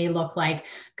reduction may look like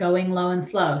going low and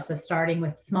slow. So starting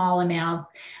with small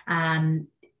amounts,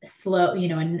 slow,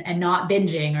 and not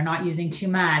binging or not using too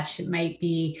much. It might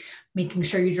be making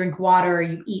sure you drink water or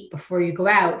you eat before you go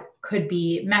out. Could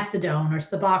be methadone or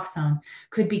Suboxone.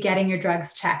 Could be getting your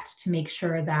drugs checked to make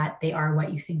sure that they are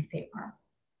what you think they are.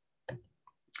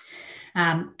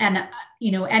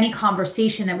 Any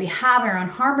conversation that we have around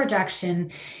harm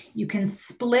reduction, you can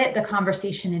split the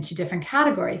conversation into different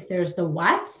categories. There's the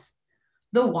what,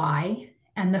 the why,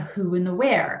 and the who and the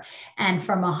where. And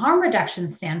from a harm reduction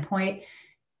standpoint,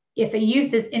 if a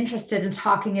youth is interested in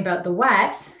talking about the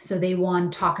what, so they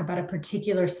want to talk about a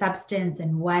particular substance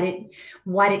and what it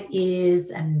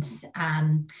is, and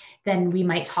then we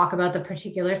might talk about the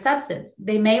particular substance.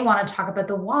 They may want to talk about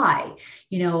the why.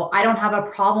 I don't have a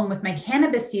problem with my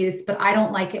cannabis use, but I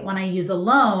don't like it when I use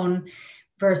alone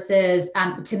versus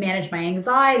to manage my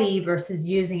anxiety versus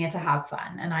using it to have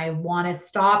fun. And I want to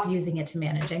stop using it to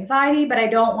manage anxiety, but I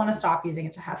don't want to stop using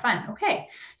it to have fun. Okay,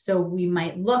 so we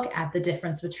might look at the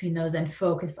difference between those and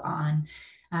focus on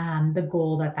the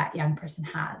goal that young person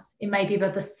has. It might be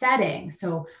about the setting.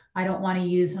 So I don't want to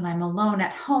use when I'm alone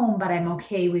at home, but I'm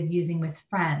okay with using with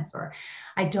friends, or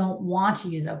I don't want to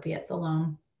use opiates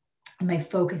alone, and my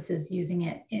focus is using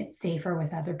it safer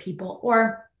with other people.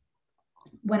 Or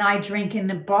when I drink in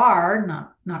a bar,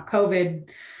 not COVID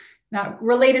not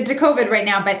related to COVID right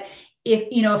now, but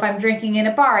if I'm drinking in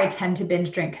a bar, I tend to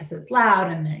binge drink because it's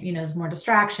loud and, there's more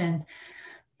distractions.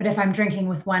 But if I'm drinking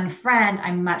with one friend,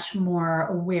 I'm much more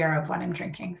aware of what I'm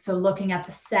drinking. So looking at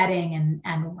the setting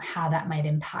and how that might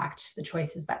impact the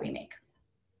choices that we make.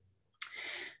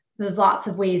 There's lots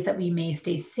of ways that we may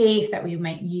stay safe, that we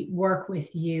might work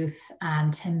with youth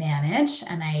to manage.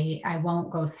 And I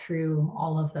won't go through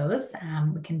all of those.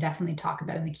 We can definitely talk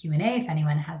about in the Q&A if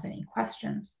anyone has any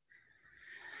questions.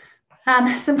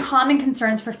 Some common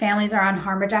concerns for families around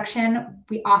harm reduction.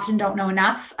 We often don't know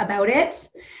enough about it.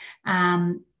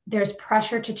 There's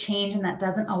pressure to change, and that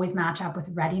doesn't always match up with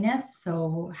readiness.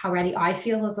 So how ready I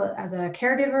feel as a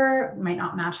caregiver might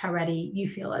not match how ready you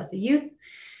feel as a youth.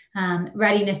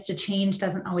 Readiness to change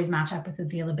doesn't always match up with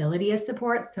availability of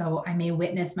support. So I may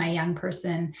witness my young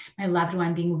person, my loved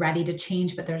one, being ready to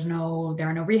change, but there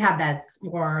are no rehab beds,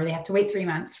 or they have to wait 3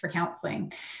 months for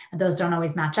counseling. And those don't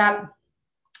always match up.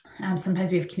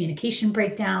 Sometimes we have communication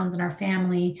breakdowns in our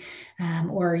family,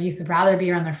 or youth would rather be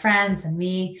around their friends than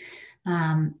me.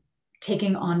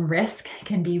 Taking on risk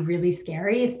can be really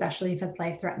scary, especially if it's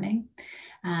life-threatening.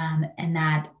 And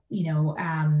that,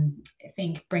 I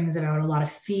think brings about a lot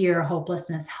of fear,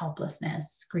 hopelessness,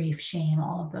 helplessness, grief, shame,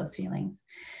 all of those feelings.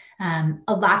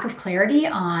 A lack of clarity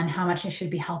on how much I should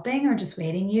be helping or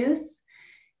dissuading use.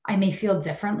 I may feel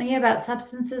differently about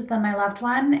substances than my loved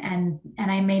one, and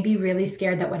I may be really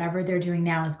scared that whatever they're doing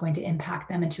now is going to impact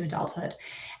them into adulthood.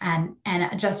 And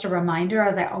just a reminder,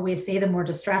 as I always say, the more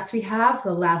distress we have,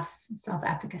 the less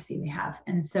self-efficacy we have.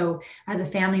 And so as a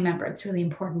family member, it's really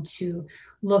important to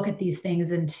look at these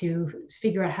things and to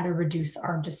figure out how to reduce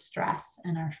our distress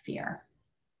and our fear.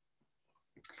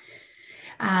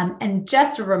 And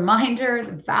just a reminder,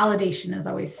 validation is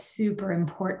always super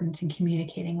important in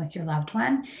communicating with your loved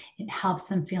one. It helps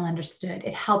them feel understood.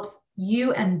 It helps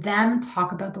you and them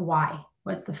talk about the why.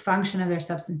 What's the function of their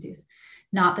substance use?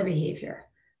 Not the behavior,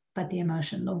 but the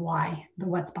emotion, the why, the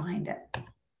what's behind it.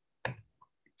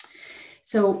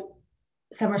 So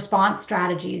some response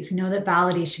strategies. We know that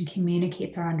validation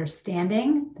communicates our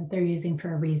understanding that they're using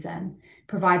for a reason,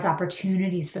 provides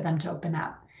opportunities for them to open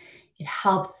up. It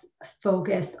helps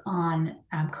focus on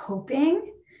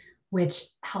coping, which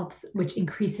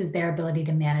increases their ability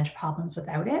to manage problems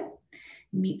without it,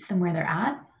 meets them where they're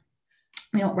at.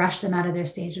 We don't rush them out of their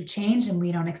stage of change, and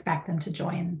we don't expect them to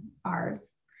join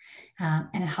ours.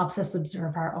 And it helps us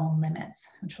observe our own limits,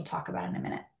 which we'll talk about in a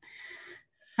minute.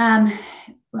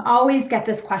 We always get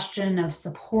this question of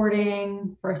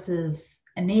supporting versus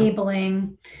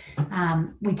enabling.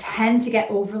 We tend to get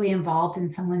overly involved in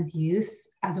someone's use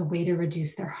as a way to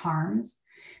reduce their harms.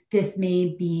 This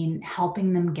may mean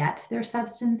helping them get their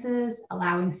substances,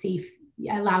 allowing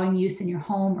use in your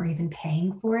home, or even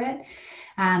paying for it.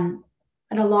 And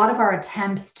a lot of our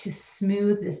attempts to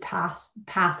smooth this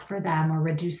path for them or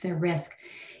reduce their risk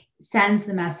sends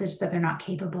the message that they're not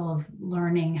capable of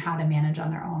learning how to manage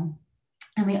on their own.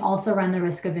 And we also run the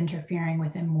risk of interfering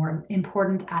with a more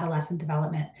important adolescent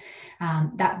development.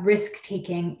 That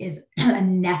risk-taking is a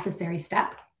necessary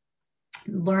step.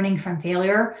 Learning from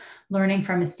failure, learning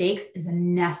from mistakes is a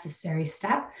necessary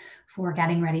step for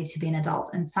getting ready to be an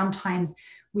adult. And sometimes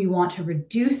we want to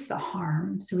reduce the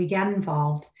harm, so we get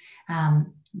involved,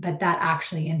 but that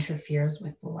actually interferes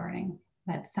with the learning.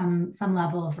 That some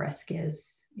level of risk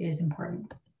is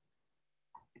important.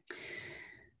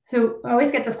 So I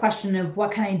always get this question of,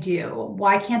 what can I do?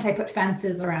 Why can't I put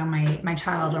fences around my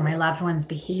child or my loved one's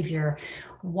behavior?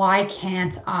 Why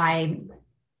can't I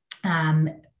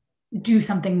do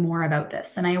something more about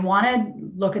this? And I want to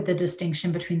look at the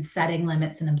distinction between setting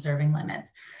limits and observing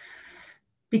limits.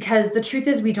 Because the truth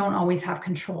is, we don't always have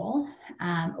control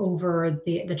over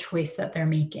the choice that they're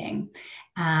making.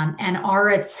 And our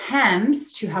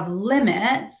attempts to have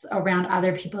limits around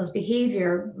other people's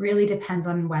behavior really depends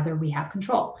on whether we have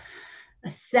control. A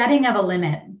setting of a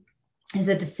limit is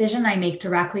a decision I make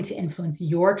directly to influence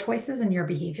your choices and your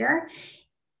behavior.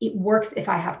 It works if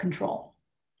I have control.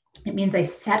 It means I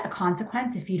set a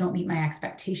consequence if you don't meet my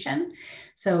expectation.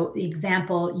 So the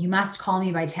example, you must call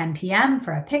me by 10 p.m.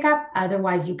 for a pickup,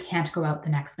 otherwise you can't go out the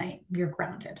next night. You're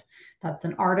grounded. That's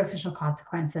an artificial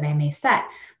consequence that I may set.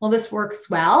 Well, this works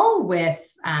well with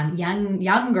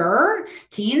younger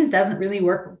teens, doesn't really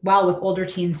work well with older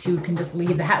teens who can just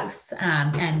leave the house.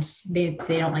 And they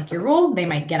don't like your rule, they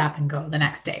might get up and go the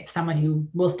next day. Someone who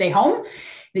will stay home,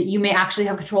 that you may actually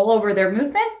have control over their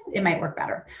movements, it might work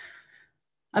better.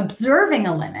 Observing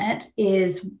a limit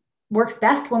works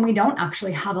best when we don't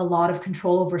actually have a lot of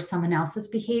control over someone else's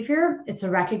behavior. It's a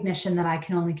recognition that I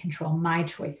can only control my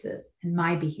choices and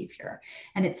my behavior.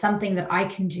 And it's something that I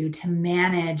can do to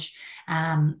manage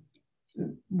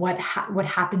what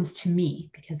happens to me,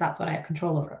 because that's what I have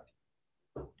control over.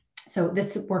 So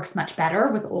this works much better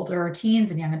with older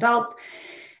teens and young adults.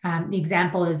 The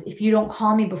example is, if you don't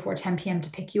call me before 10 p.m. to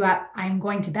pick you up, I'm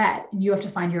going to bed and you have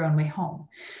to find your own way home.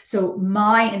 So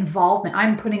my involvement,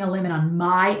 I'm putting a limit on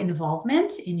my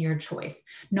involvement in your choice,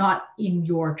 not in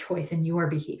your choice and your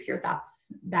behavior.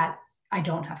 That's I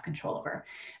don't have control over.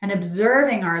 And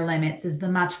observing our limits is the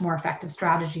much more effective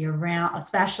strategy around,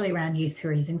 especially around youth who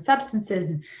are using substances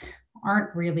and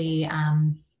aren't really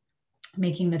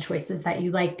making the choices that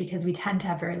you like, because we tend to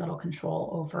have very little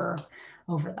control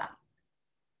over them.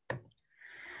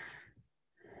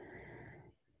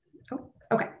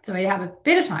 Okay, so I have a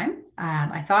bit of time.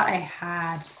 I thought I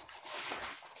had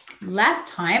less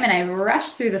time and I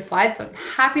rushed through the slides, so I'm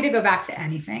happy to go back to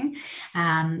anything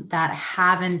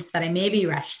that I maybe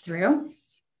rushed through.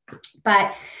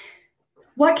 But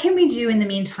what can we do in the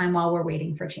meantime while we're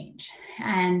waiting for change?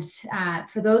 And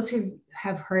for those who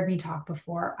have heard me talk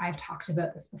before, I've talked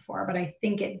about this before, but I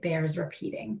think it bears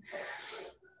repeating.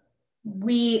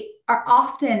 We are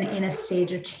often in a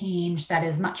stage of change that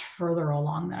is much further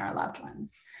along than our loved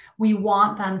ones. We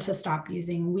want them to stop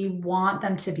using. We want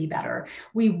them to be better.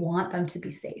 We want them to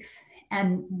be safe.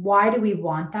 And why do we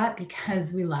want that?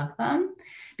 Because we love them,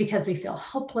 because we feel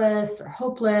helpless or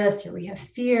hopeless, or we have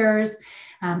fears,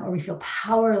 or we feel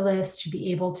powerless to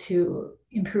be able to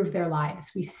improve their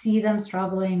lives. We see them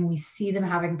struggling. We see them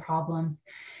having problems,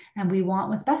 and we want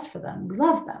what's best for them. We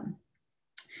love them.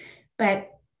 But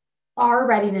our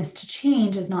readiness to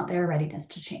change is not their readiness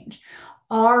to change.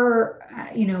 Our,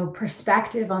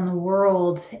 perspective on the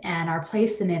world and our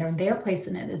place in it, or their place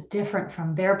in it, is different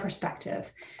from their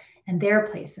perspective and their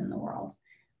place in the world.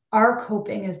 Our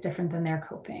coping is different than their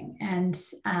coping. And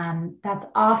that's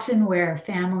often where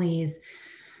families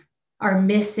are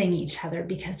missing each other,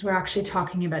 because we're actually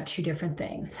talking about two different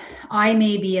things. I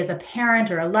may be, as a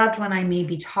parent or a loved one, I may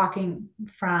be talking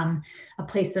from a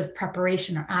place of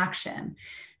preparation or action.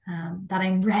 That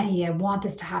I'm ready, I want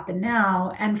this to happen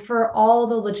now, and for all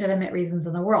the legitimate reasons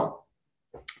in the world.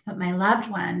 But my loved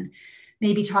one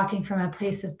may be talking from a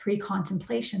place of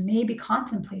pre-contemplation, maybe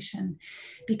contemplation,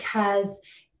 because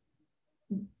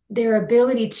their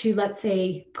ability to, let's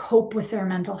say, cope with their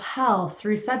mental health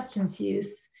through substance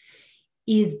use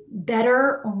is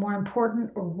better or more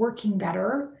important or working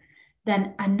better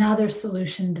than another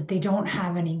solution that they don't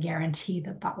have any guarantee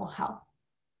that will help.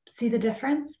 See the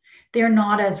difference? They're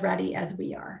not as ready as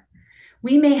we are.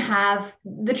 We may have,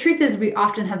 the truth is we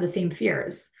often have the same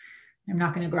fears. I'm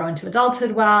not going to grow into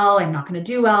adulthood well. I'm not going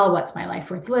to do well. What's my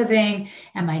life worth living?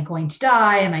 Am I going to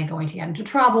die? Am I going to get into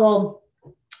trouble?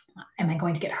 Am I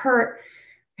going to get hurt?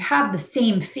 We have the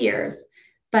same fears,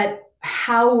 but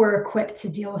how we're equipped to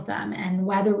deal with them and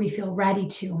whether we feel ready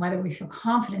to and whether we feel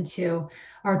confident to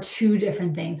are two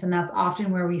different things. And that's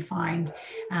often where we find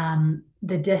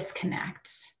the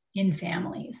disconnect in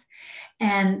families.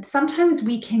 And sometimes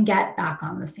we can get back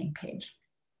on the same page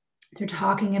through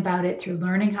talking about it, through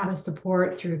learning how to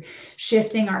support, through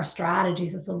shifting our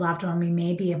strategies as a loved one. We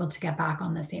may be able to get back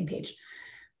on the same page,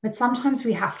 but sometimes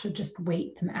we have to just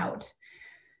wait them out.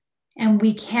 And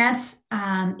we can't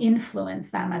influence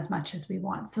them as much as we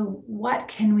want. So what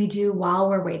can we do while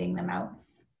we're waiting them out?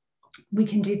 We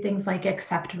can do things like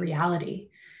accept reality.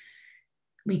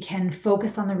 We can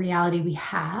focus on the reality we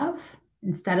have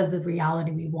instead of the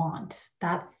reality we want.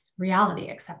 That's reality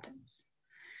acceptance.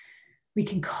 We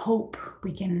can cope.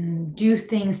 We can do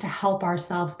things to help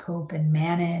ourselves cope and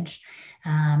manage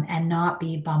and not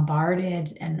be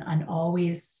bombarded and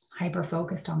always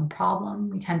hyper-focused on the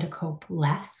problem. We tend to cope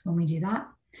less when we do that.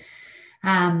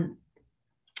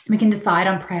 We can decide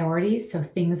on priorities. So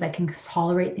things I can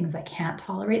tolerate, things I can't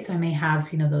tolerate. So I may have,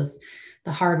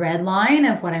 the hard red line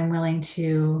of what I'm willing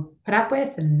to put up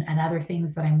with and other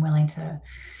things that I'm willing to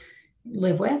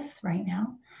live with right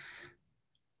now.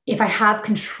 If I have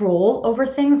control over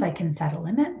things, I can set a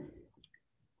limit.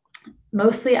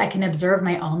 Mostly I can observe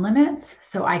my own limits.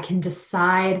 So I can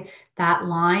decide that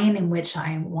line in which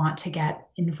I want to get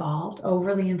involved,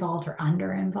 overly involved or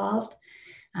under involved,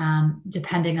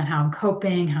 depending on how I'm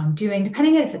coping, how I'm doing,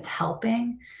 depending on if it's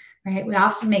helping, right? We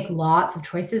often make lots of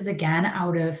choices, again,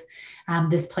 out of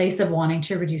this place of wanting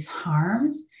to reduce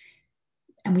harms.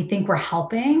 And we think we're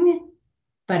helping,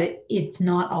 but it's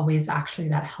not always actually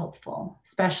that helpful,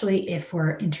 especially if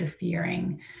we're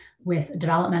interfering with a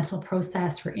developmental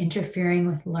process, we're interfering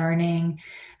with learning.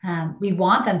 We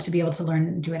want them to be able to learn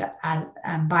and do it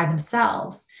by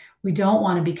themselves. We don't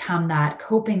want to become that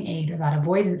coping aid or that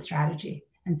avoidance strategy.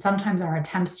 And sometimes our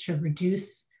attempts to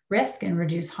reduce risk and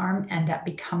reduce harm end up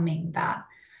becoming that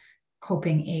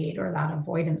coping aid or that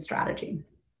avoidance strategy.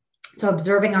 So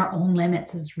observing our own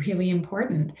limits is really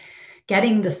important.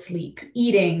 Getting the sleep,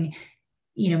 eating,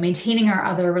 maintaining our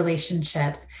other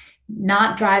relationships,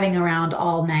 not driving around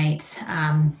all night,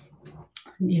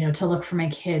 to look for my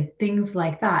kid, things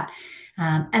like that.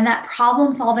 And that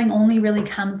problem solving only really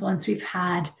comes once we've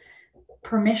had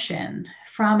permission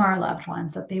from our loved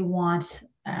ones that they want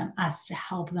us to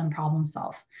help them problem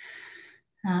solve.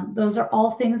 Those are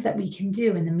all things that we can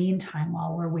do in the meantime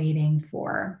while we're waiting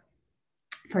for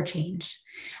change.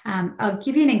 I'll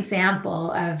give you an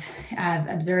example of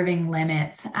observing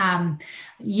limits.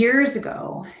 Years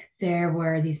ago, there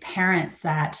were these parents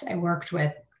that I worked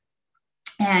with,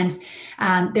 and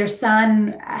their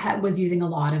son was using a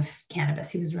lot of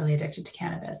cannabis. He was really addicted to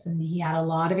cannabis, and he had a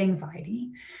lot of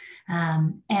anxiety.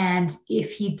 And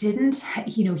if he didn't,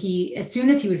 as soon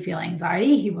as he would feel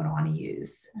anxiety, he would want to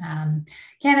use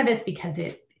cannabis because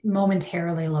it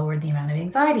momentarily lowered the amount of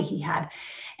anxiety he had.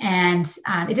 And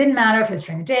it didn't matter if it was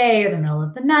during the day or the middle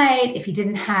of the night. If he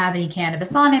didn't have any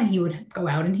cannabis on him, he would go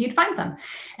out and he'd find some.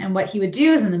 And what he would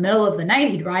do is in the middle of the night,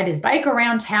 he'd ride his bike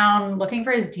around town looking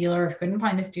for his dealer. If he couldn't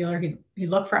find his dealer, he'd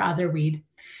look for other weed.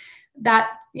 That,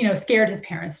 scared his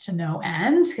parents to no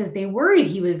end because they worried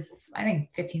he was, I think,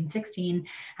 15, 16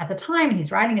 at the time. And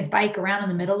he's riding his bike around in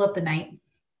the middle of the night.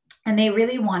 And they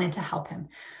really wanted to help him.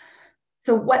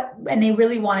 And they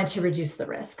really wanted to reduce the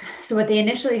risk. So what they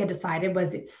initially had decided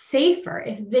was it's safer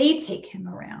if they take him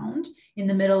around in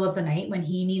the middle of the night when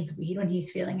he needs weed, when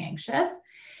he's feeling anxious,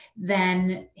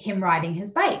 than him riding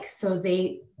his bike. So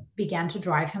they began to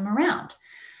drive him around.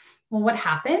 Well, what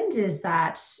happened is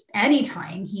that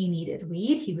anytime he needed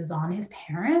weed, he was on his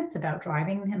parents about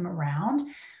driving him around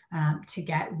to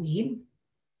get weed,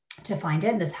 to find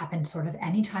it. And this happened sort of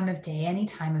any time of day, any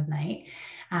time of night.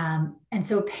 And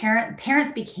so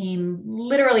parents became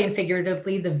literally and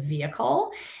figuratively the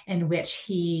vehicle in which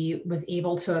he was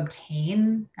able to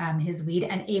obtain his weed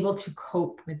and able to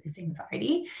cope with his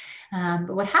anxiety.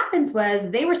 But what happens was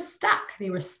they were stuck. They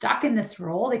were stuck in this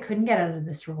role. They couldn't get out of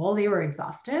this role. They were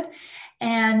exhausted.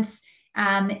 And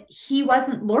he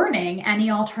wasn't learning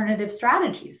any alternative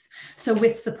strategies. So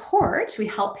with support, we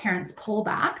help parents pull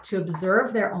back to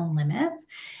observe their own limits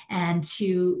and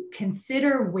to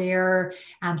consider where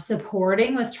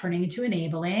supporting was turning into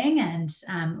enabling, and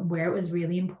where it was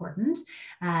really important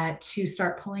to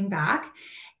start pulling back.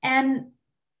 And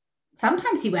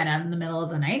sometimes he went out in the middle of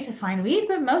the night to find weed,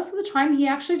 but most of the time he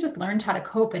actually just learned how to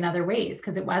cope in other ways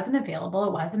because it wasn't available.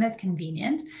 It wasn't as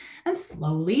convenient. And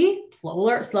slower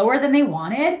than they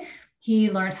wanted, he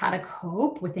learned how to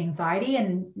cope with anxiety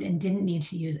and didn't need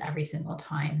to use every single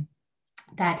time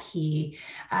that he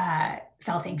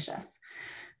felt anxious.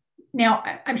 Now,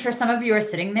 I'm sure some of you are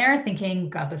sitting there thinking,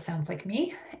 God, this sounds like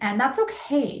me. And that's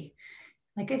okay.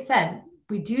 Like I said,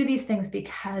 we do these things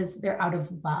because they're out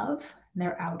of love.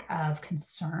 They're out of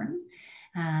concern,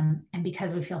 and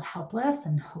because we feel helpless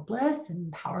and hopeless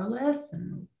and powerless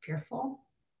and fearful.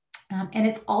 And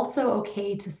it's also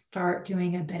okay to start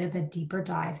doing a bit of a deeper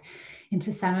dive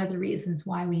into some of the reasons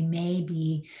why we may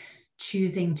be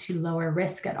choosing to lower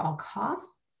risk at all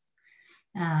costs,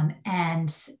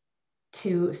 and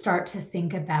to start to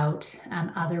think about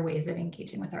other ways of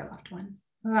engaging with our loved ones.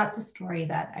 So that's a story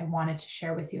that I wanted to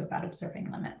share with you about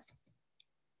observing limits.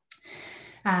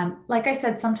 Like I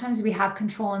said, sometimes we have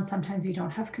control and sometimes we don't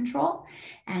have control.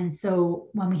 And so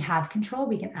when we have control,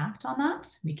 we can act on that.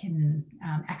 We can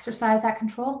exercise that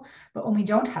control. But when we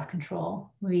don't have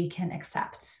control, we can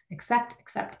accept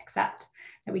that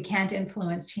we can't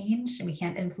influence change and we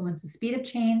can't influence the speed of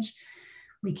change.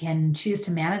 We can choose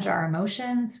to manage our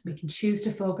emotions. We can choose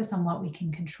to focus on what we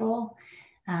can control.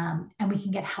 And we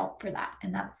can get help for that.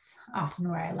 And that's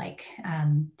often where I like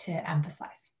to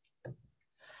emphasize.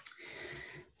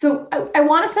 So I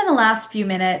want to spend the last few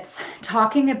minutes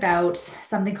talking about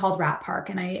something called Rat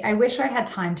Park. And I wish I had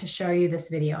time to show you this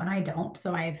video, and I don't.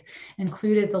 So I've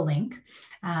included the link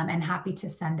and happy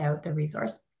to send out the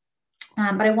resource.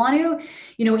 But I want to,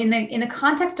 in the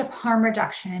context of harm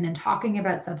reduction and talking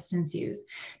about substance use,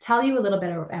 tell you a little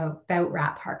bit about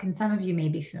Rat Park, and some of you may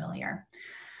be familiar.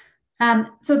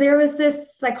 So there was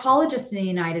this psychologist in the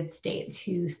United States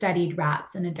who studied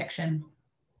rats and addiction.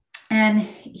 And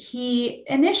he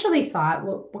initially thought,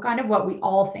 well, kind of what we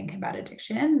all think about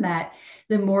addiction, that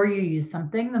the more you use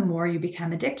something, the more you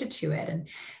become addicted to it. And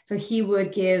so he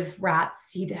would give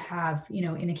rats, he'd have,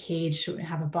 in a cage,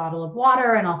 have a bottle of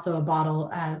water and also a bottle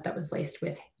that was laced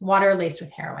with water, laced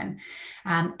with heroin.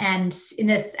 And in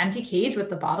this empty cage with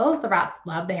the bottles, the rats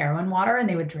loved the heroin water and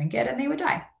they would drink it and they would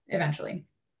die eventually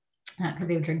because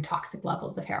they would drink toxic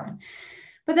levels of heroin.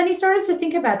 But then he started to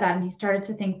think about that, and he started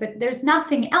to think, but there's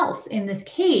nothing else in this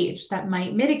cage that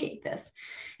might mitigate this.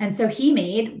 And so he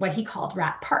made what he called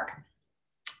Rat Park.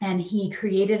 And he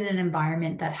created an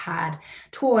environment that had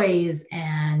toys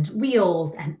and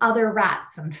wheels and other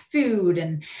rats and food.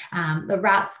 And the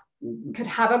rats could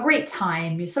have a great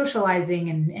time socializing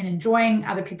and enjoying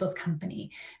other people's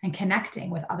company and connecting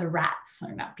with other rats,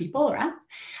 or not people, rats.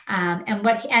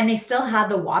 And they still had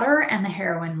the water and the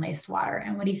heroin-laced water.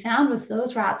 And what he found was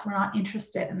those rats were not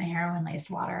interested in the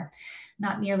heroin-laced water,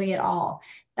 not nearly at all.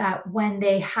 That when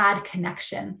they had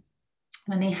connection,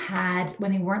 when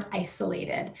they weren't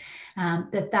isolated,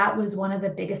 that was one of the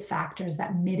biggest factors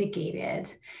that mitigated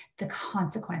the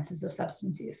consequences of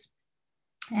substance use.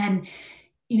 And,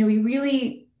 we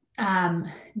really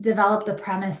developed the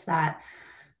premise that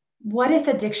what if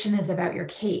addiction is about your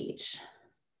cage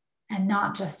and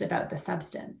not just about the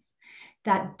substance?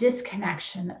 That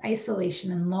disconnection,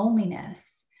 isolation, and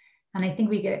loneliness. And I think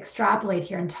we could extrapolate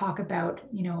here and talk about,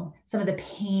 some of the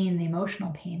pain, the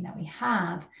emotional pain that we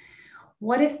have.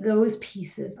 What if those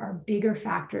pieces are bigger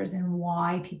factors in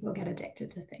why people get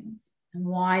addicted to things and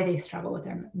why they struggle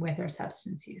with their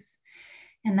substance use?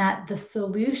 And that the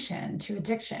solution to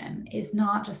addiction is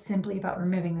not just simply about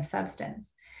removing the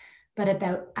substance, but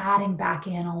about adding back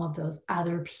in all of those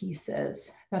other pieces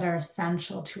that are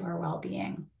essential to our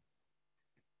well-being.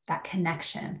 That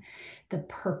connection, the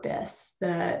purpose,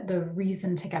 the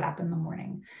reason to get up in the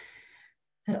morning.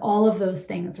 That all of those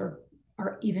things are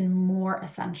even more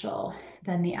essential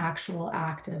than the actual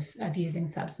act of using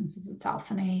substances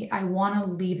itself. And I want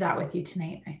to leave that with you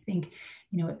tonight. I think,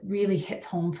 it really hits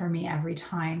home for me every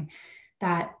time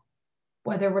that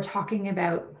whether we're talking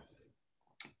about,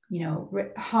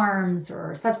 harms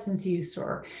or substance use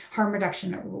or harm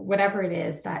reduction or whatever it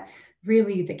is, that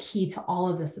really the key to all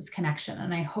of this is connection.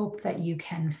 And I hope that you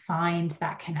can find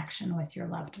that connection with your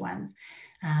loved ones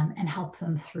and help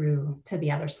them through to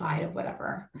the other side of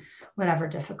whatever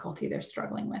difficulty they're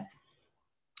struggling with.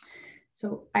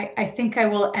 So I think I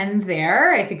will end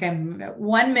there. I think I'm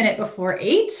 1 minute before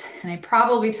 8, and I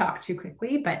probably talked too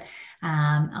quickly, but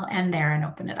I'll end there and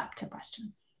open it up to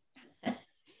questions.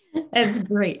 That's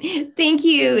great. Thank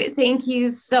you. Thank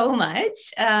you so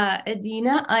much,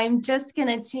 Adina. I'm just going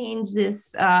to change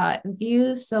this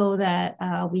view so that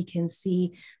we can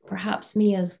see perhaps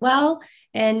me as well.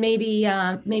 And maybe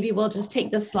we'll just take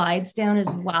the slides down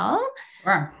as well.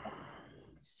 Sure.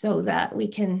 So that we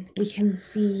can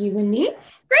see you and me.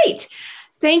 Great.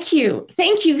 Thank you.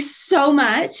 Thank you so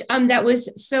much. That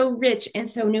was so rich and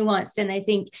so nuanced. And I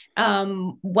think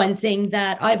one thing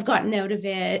that I've gotten out of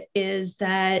it is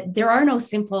that there are no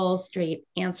simple, straight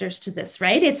answers to this,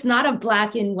 right? It's not a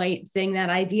black and white thing, that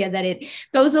idea that it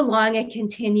goes along a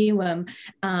continuum.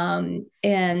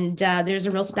 And there's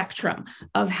a real spectrum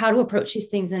of how to approach these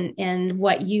things and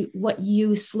what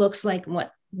use looks like and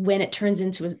when it turns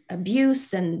into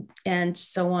abuse and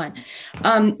so on.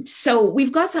 So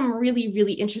we've got some really,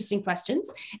 really interesting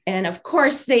questions. And of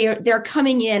course they're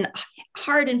coming in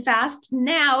hard and fast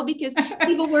now because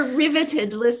people were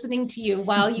riveted listening to you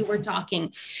while you were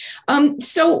talking.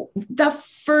 So the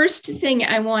first thing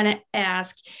I want to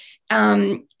ask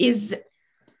is,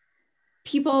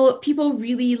 people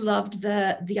really loved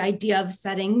the idea of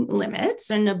setting limits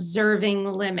and observing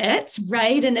limits,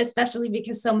 right? And especially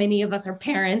because so many of us are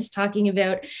parents talking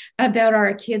about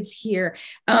our kids here.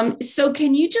 So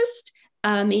can you just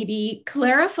maybe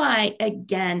clarify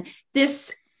again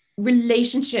this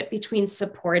relationship between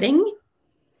supporting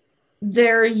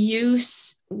their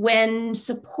use when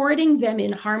supporting them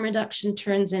in harm reduction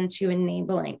turns into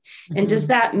enabling? Mm-hmm. And does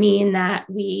that mean that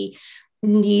we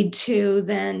need to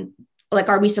then,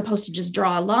 are we supposed to just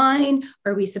draw a line?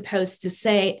 Are we supposed to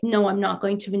say, no, I'm not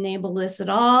going to enable this at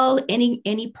all?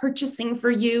 Any purchasing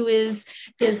for you is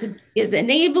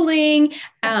enabling.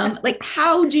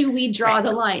 How do we draw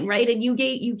the line, right? And you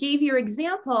gave your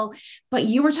example, but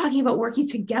you were talking about working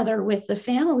together with the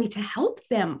family to help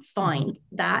them find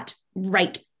that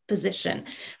right position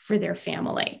for their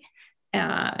family.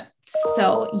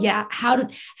 So yeah,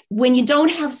 when you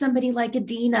don't have somebody like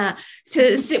Adina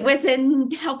to sit with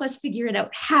and help us figure it out,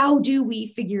 how do we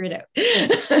figure it out?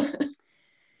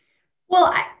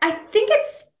 Well, I think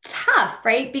it's tough,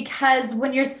 right? Because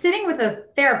when you're sitting with a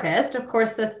therapist, of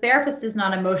course, the therapist is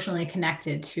not emotionally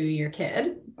connected to your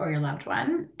kid or your loved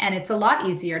one. And it's a lot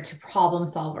easier to problem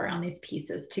solve around these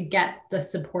pieces to get the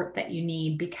support that you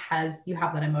need because you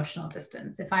have that emotional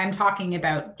distance. If I'm talking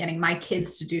about getting my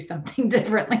kids to do something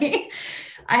differently,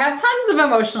 I have tons of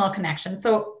emotional connection.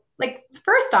 So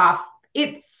first off,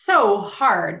 it's so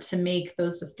hard to make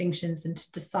those distinctions and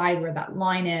to decide where that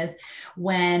line is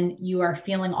when you are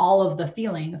feeling all of the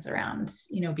feelings around,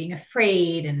 being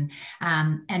afraid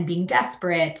and being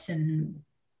desperate and,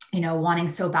 wanting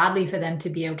so badly for them to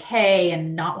be okay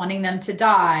and not wanting them to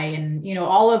die and,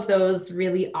 all of those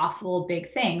really awful big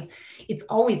things. It's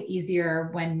always easier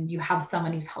when you have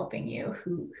someone who's helping you,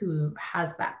 who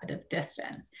has that bit of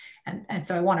distance. And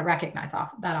so I want to recognize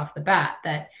off the bat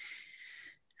that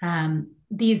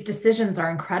these decisions are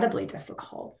incredibly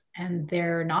difficult and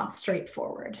they're not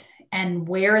straightforward. And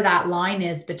where that line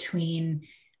is between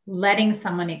letting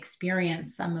someone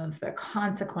experience some of the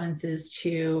consequences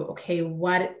to, okay,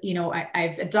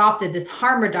 I've adopted this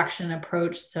harm reduction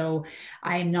approach, so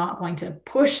I'm not going to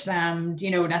push them,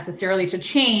 necessarily to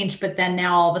change, but then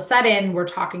now all of a sudden we're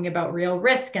talking about real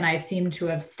risk and I seem to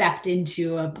have stepped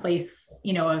into a place,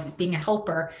 of being a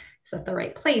helper. Is that the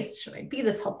right place? Should I be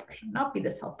this helper? Should I not be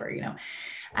this helper?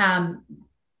 And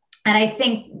I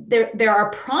think there are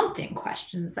prompting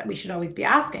questions that we should always be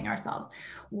asking ourselves.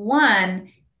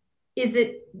 One, is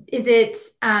it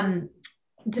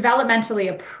developmentally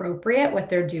appropriate what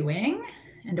they're doing?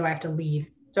 And do I have to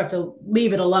leave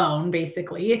it alone,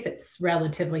 basically, if it's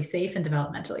relatively safe and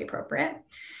developmentally appropriate?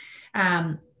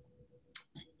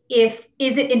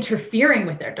 Is it interfering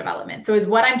with their development? So is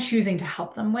what I'm choosing to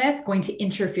help them with going to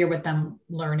interfere with them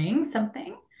learning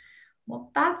something?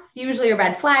 Well, that's usually a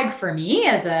red flag for me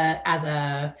as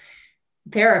a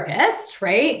therapist,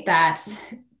 right? That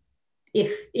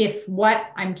if what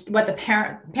the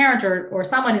parent or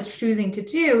someone is choosing to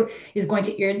do is going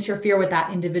to interfere with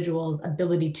that individual's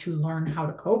ability to learn how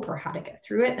to cope or how to get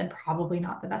through it, then probably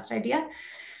not the best idea.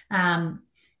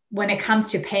 When it comes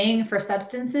to paying for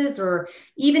substances or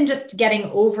even just getting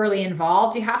overly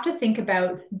involved, you have to think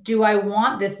about, do I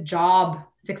want this job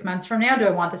 6 months from now? Do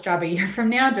I want this job a year from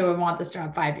now? Do I want this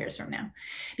job 5 years from now?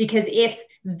 Because if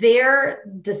their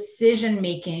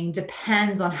decision-making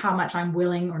depends on how much I'm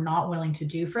willing or not willing to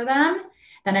do for them,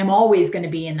 then I'm always going to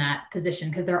be in that position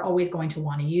because they're always going to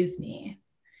want to use me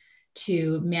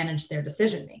to manage their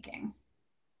decision-making.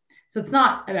 So it's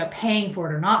not about paying for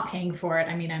it or not paying for it.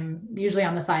 I mean, I'm usually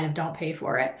on the side of don't pay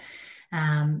for it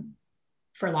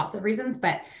for lots of reasons.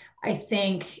 But I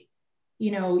think,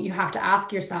 you have to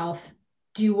ask yourself,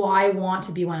 do I want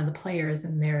to be one of the players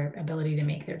in their ability to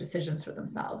make their decisions for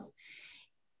themselves?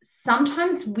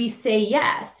 Sometimes we say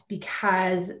yes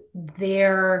because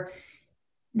they're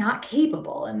not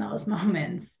capable in those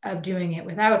moments of doing it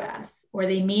without us, or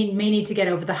they may need to get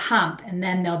over the hump and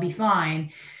then they'll be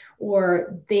fine,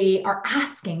 or they are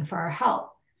asking for our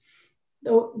help.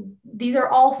 So these are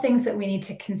all things that we need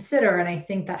to consider. And I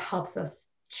think that helps us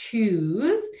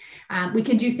choose. We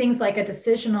can do things like a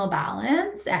decisional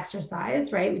balance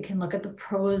exercise, right? We can look at the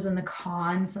pros and the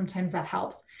cons. Sometimes that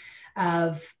helps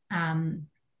of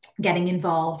getting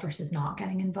involved versus not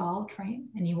getting involved, right?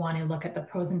 And you want to look at the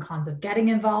pros and cons of getting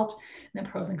involved and the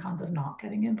pros and cons of not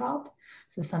getting involved.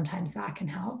 So sometimes that can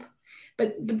help.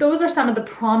 But those are some of the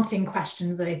prompting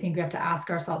questions that I think we have to ask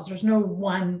ourselves. There's no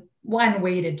one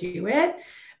way to do it,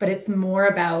 but it's more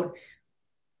about,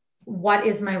 what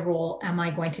is my role? Am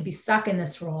I going to be stuck in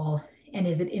this role? And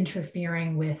is it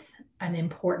interfering with an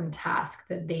important task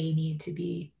that they need to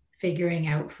be figuring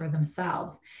out for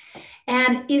themselves?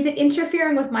 And is it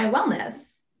interfering with my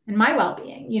wellness and my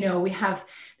well-being?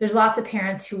 There's lots of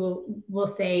parents who will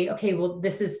say, okay, well,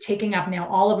 this is taking up now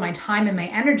all of my time and my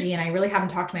energy, and I really haven't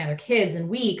talked to my other kids in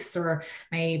weeks, or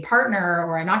my partner,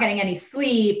 or I'm not getting any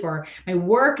sleep, or my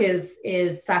work is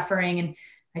suffering. And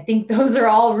I think those are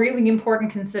all really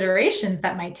important considerations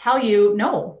that might tell you,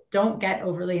 no, don't get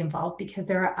overly involved, because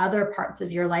there are other parts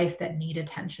of your life that need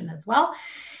attention as well.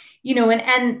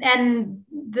 And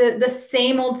the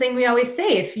same old thing we always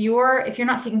say, if you're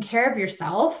not taking care of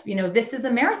yourself, this is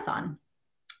a marathon.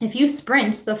 If you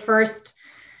sprint the first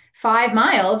 5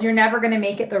 miles, you're never going to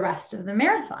make it the rest of the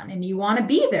marathon. And you want to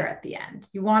be there at the end.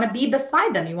 You want to be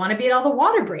beside them. You want to be at all the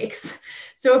water breaks.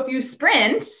 So if you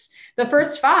sprint the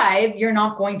first 5, you're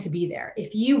not going to be there.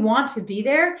 If you want to be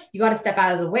there, you got to step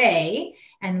out of the way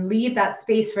and leave that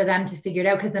space for them to figure it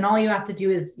out. Because then all you have to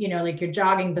do is, like you're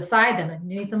jogging beside them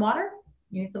and you need some water.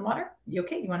 You need some water? You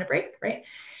okay? You want a break? Right?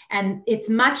 And it's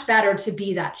much better to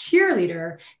be that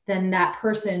cheerleader than that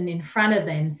person in front of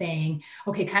them saying,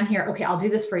 okay, come here. Okay, I'll do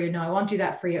this for you. No, I won't do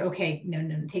that for you. Okay,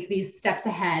 no, take these steps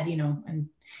ahead, and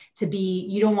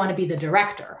you don't want to be the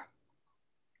director.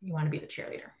 You want to be the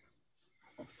cheerleader.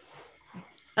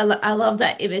 I love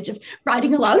that image of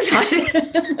riding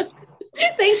alongside.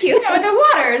 Thank you. The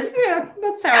waters. Yeah,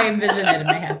 that's how I envision it in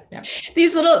my head. Yeah.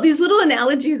 These little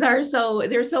analogies are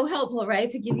they're so helpful, right?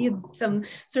 To give you some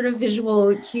sort of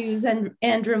visual cues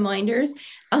and reminders.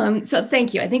 So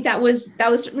thank you. I think that was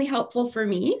certainly helpful for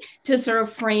me to sort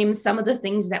of frame some of the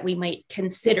things that we might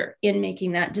consider in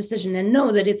making that decision and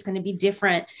know that it's going to be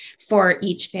different for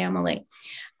each family.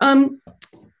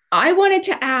 I wanted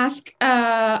to ask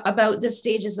about the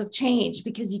stages of change,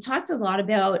 because you talked a lot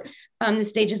about the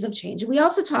stages of change. We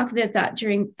also talk about that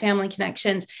during Family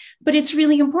Connections, but it's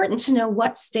really important to know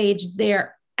what stage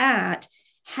they're at.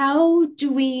 How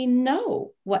do we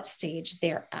know what stage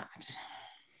they're at?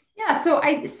 Yeah, so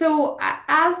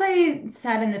as I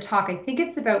said in the talk, I think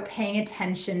it's about paying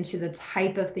attention to the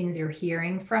type of things you're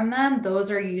hearing from them. Those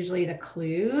are usually the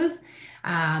clues.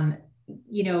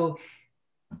 You know,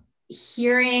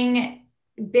 hearing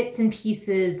bits and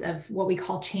pieces of what we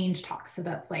call change talk. So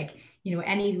that's like,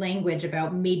 any language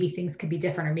about maybe things could be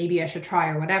different, or maybe I should try,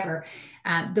 or whatever.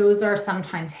 Those are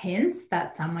sometimes hints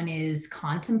that someone is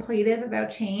contemplative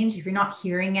about change. If you're not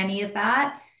hearing any of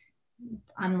that,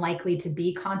 unlikely to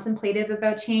be contemplative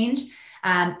about change.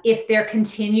 If they're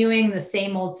continuing the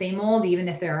same old, even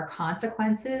if there are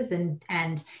consequences,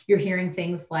 and you're hearing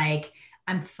things like,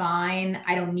 I'm fine,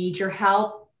 I don't need your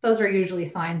help, those are usually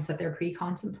signs that they're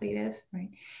pre-contemplative, right?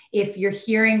 If you're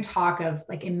hearing talk of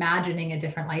like imagining a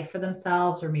different life for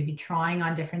themselves, or maybe trying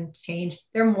on different change,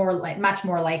 they're much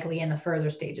more likely in the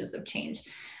further stages of change,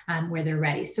 where they're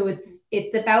ready. So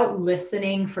it's about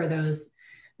listening for those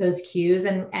cues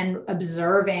and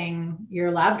observing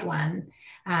your loved one.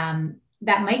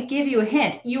 That might give you a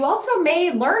hint. You also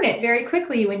may learn it very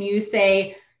quickly when you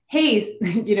say, hey,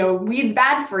 weed's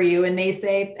bad for you. And they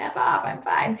say, F off, I'm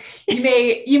fine. You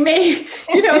may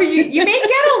get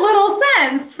a little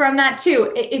sense from that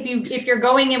too. If you're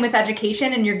going in with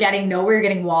education and you're getting nowhere, you're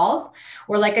getting walls,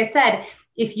 or like I said,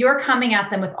 if you're coming at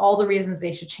them with all the reasons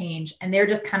they should change and they're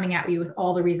just coming at you with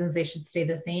all the reasons they should stay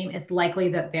the same, it's likely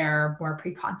that they're more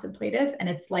pre-contemplative, and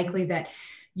it's likely that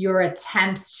your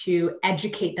attempts to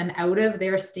educate them out of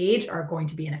their stage are going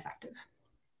to be ineffective.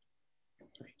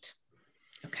 Right.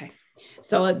 Okay.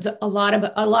 So a lot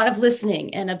of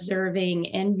listening and observing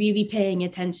and really paying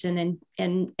attention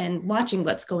and watching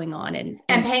what's going on and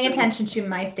paying attention to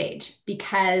my stage,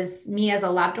 because me as a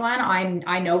loved one,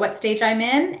 I know what stage I'm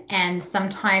in, and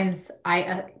sometimes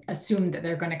I assume that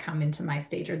they're going to come into my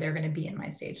stage, or they're going to be in my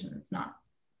stage, and it's not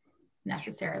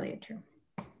necessarily true.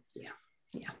 Yeah.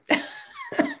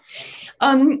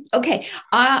 Okay.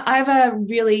 I have a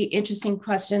really interesting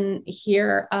question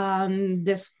here.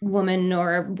 This woman,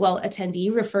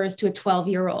 attendee, refers to a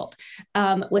 12-year-old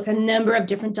with a number of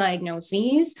different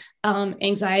diagnoses,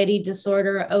 anxiety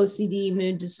disorder, OCD,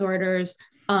 mood disorders,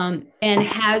 and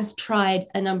has tried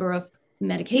a number of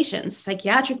medications,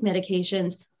 psychiatric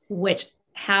medications, which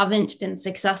haven't been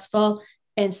successful.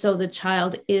 And so the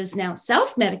child is now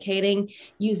self-medicating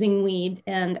using weed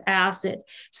and acid.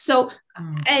 So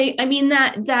I mean,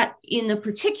 that in the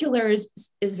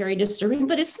particulars is very disturbing,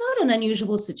 but it's not an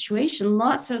unusual situation.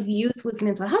 Lots of youth with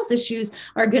mental health issues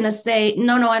are going to say,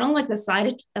 no, I don't like the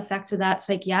side effects of that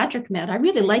psychiatric med. I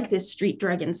really like this street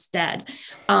drug instead.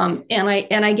 And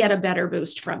I get a better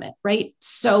boost from it. Right.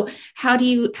 So how do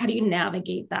you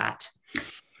navigate that?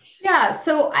 Yeah.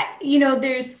 So,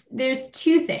 there's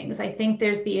two things. I think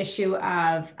there's the issue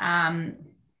of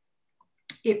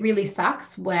it really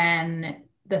sucks when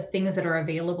the things that are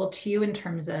available to you in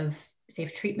terms of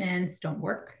safe treatments don't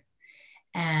work.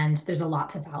 And there's a lot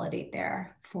to validate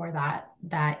there for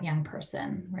that young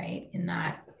person, right? In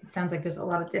that it sounds like there's a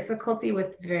lot of difficulty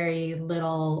with very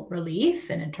little relief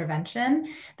and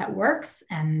intervention that works.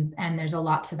 And there's a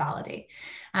lot to validate.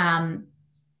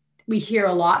 We hear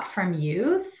a lot from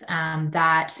youth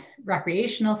that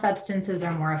recreational substances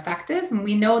are more effective. And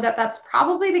we know that that's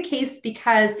probably the case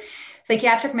because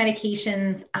psychiatric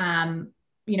medications,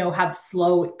 have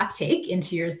slow uptake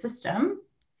into your system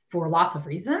for lots of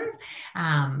reasons,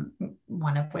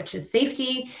 one of which is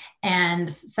safety.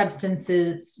 And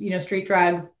substances, street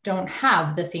drugs don't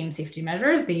have the same safety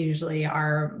measures. They usually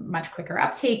are much quicker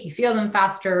uptake. You feel them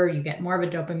faster, you get more of a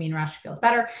dopamine rush, feels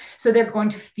better. So they're going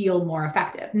to feel more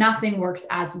effective. Nothing works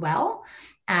as well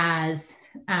as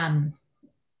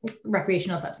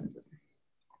recreational substances.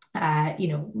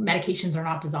 Medications are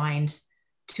not designed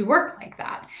to work like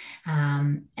that.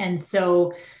 And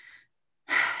so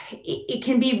it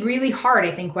can be really hard,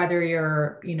 I think, whether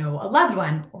you're, a loved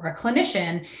one or a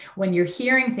clinician, when you're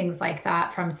hearing things like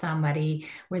that from somebody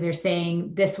where they're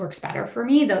saying, this works better for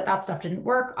me, that stuff didn't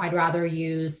work. I'd rather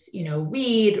use,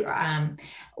 weed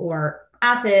or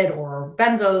acid or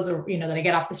benzos or, that I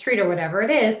get off the street or whatever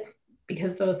it is,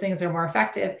 because those things are more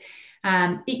effective.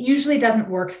 It usually doesn't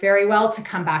work very well to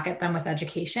come back at them with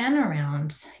education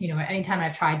around, anytime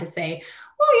I've tried to say,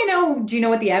 well, do you know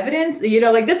what the evidence,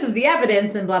 like this is the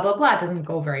evidence and blah, blah, blah. It doesn't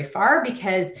go very far,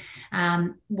 because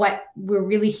what we're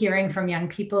really hearing from young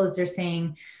people is they're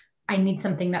saying, I need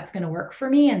something that's going to work for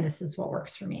me, and this is what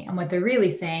works for me. And what they're really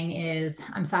saying is,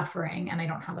 I'm suffering and I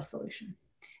don't have a solution.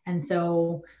 And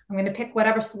so I'm going to pick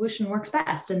whatever solution works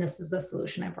best. And this is the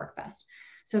solution I've worked best.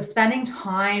 So spending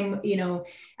time,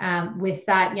 with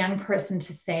that young person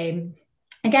to say,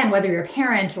 again, whether you're a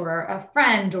parent or a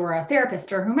friend or a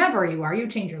therapist or whomever you are, you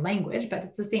change your language, but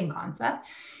it's the same concept,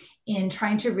 in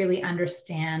trying to really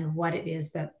understand what it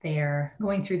is that they're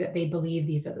going through, that they believe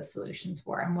these are the solutions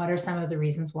for, and what are some of the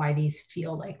reasons why these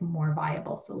feel like more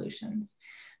viable solutions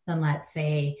than, let's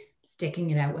say,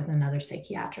 sticking it out with another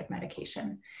psychiatric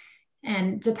medication.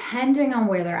 And depending on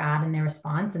where they're at in their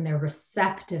response and their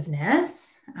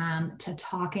receptiveness to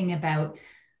talking about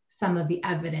some of the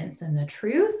evidence and the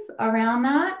truth around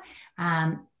that,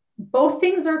 both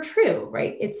things are true,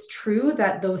 right? It's true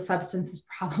that those substances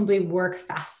probably work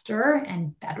faster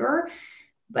and better,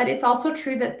 but it's also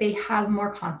true that they have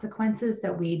more consequences,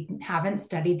 that we haven't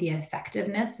studied the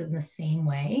effectiveness in the same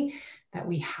way that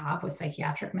we have with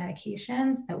psychiatric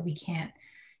medications, that we can't,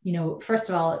 first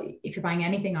of all, if you're buying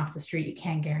anything off the street, you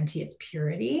can't guarantee its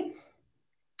purity.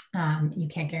 You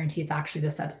can't guarantee it's actually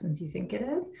the substance you think it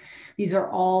is. These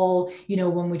are all,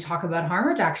 when we talk about harm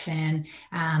reduction,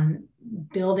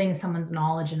 building someone's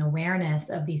knowledge and awareness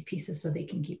of these pieces so they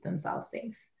can keep themselves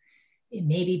safe. It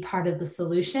may be part of the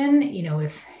solution,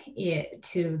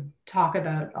 to talk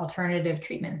about alternative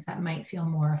treatments that might feel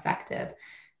more effective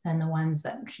than the ones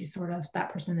that that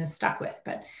person is stuck with.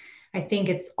 But I think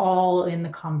it's all in the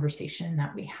conversation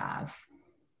that we have.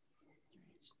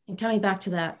 And coming back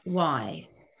to that why,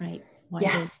 right?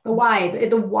 Yes, the why.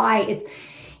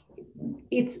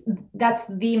 That's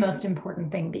the most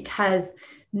important thing, because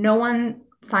no one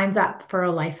signs up for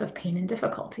a life of pain and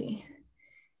difficulty.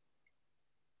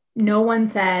 No one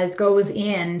goes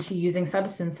into using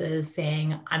substances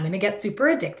saying, I'm going to get super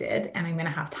addicted and I'm going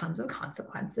to have tons of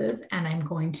consequences, and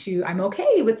I'm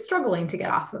okay with struggling to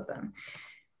get off of them.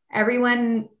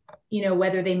 Everyone,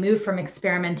 whether they move from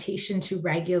experimentation to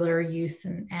regular use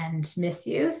and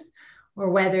misuse, or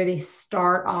whether they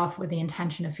start off with the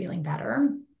intention of feeling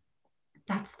better,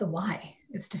 that's the why.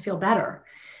 It's to feel better.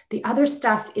 The other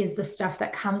stuff is the stuff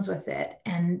that comes with it,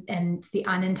 and the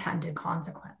unintended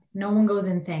consequence. No one goes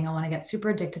in saying, I want to get super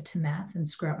addicted to meth and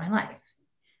screw up my life.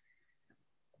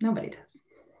 Nobody does.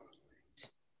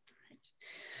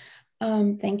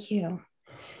 Thank you.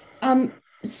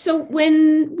 So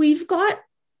when we've got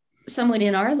someone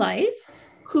in our life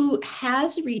who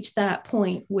has reached that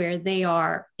point where they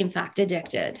are in fact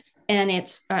addicted, and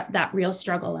it's that real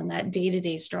struggle and that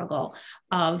day-to-day struggle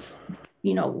of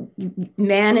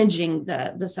managing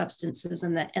the substances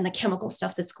and the chemical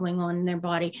stuff that's going on in their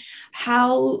body,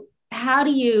 how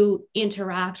do you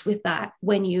interact with that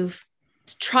when you've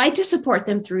tried to support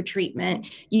them through treatment,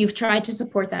 you've tried to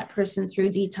support that person through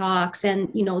detox,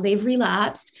 and they've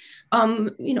relapsed,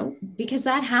 because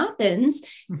that happens.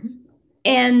 Mm-hmm.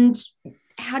 And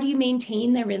how do you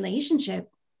maintain their relationship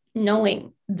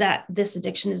knowing that this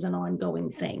addiction is an ongoing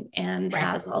thing and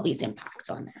has all these impacts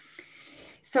on there?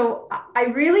 So I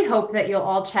really hope that you'll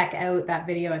all check out that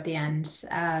video at the end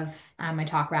of my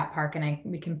talk, Rat Park, and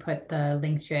we can put the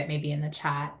link to it maybe in the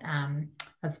chat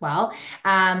as well.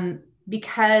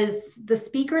 Because the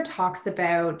speaker talks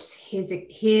about his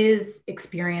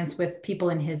experience with people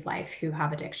in his life who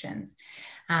have addictions.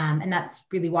 And that's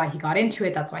really why he got into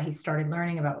it. That's why he started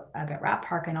learning about Rat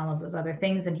Park and all of those other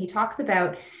things. And he talks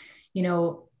about,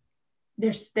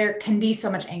 there can be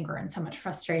so much anger and so much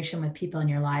frustration with people in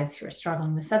your lives who are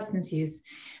struggling with substance use,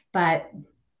 but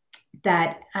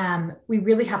that we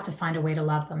really have to find a way to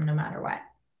love them no matter what.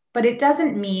 But it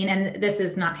doesn't mean, and this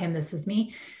is not him, this is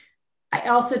me, I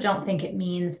also don't think it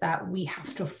means that we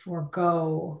have to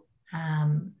forego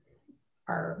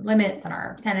our limits and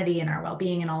our sanity and our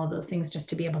well-being and all of those things just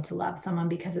to be able to love someone,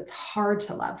 because it's hard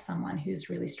to love someone who's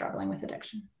really struggling with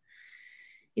addiction.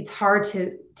 It's hard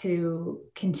to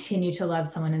continue to love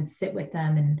someone and sit with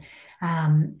them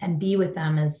and be with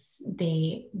them as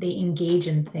they engage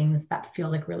in things that feel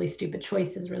like really stupid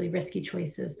choices, really risky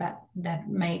choices that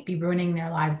might be ruining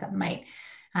their lives, that might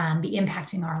be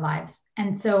impacting our lives.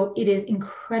 And so it is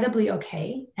incredibly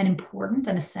okay and important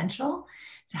and essential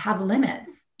to have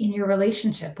limits in your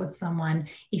relationship with someone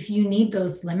if you need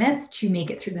those limits to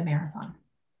make it through the marathon.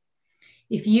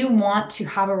 If you want to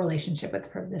have a relationship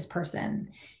with this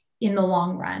person, in the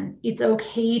long run. It's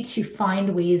okay to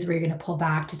find ways where you're going to pull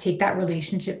back, to take that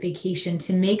relationship vacation,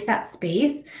 to make that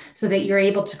space so that you're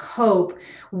able to cope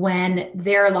when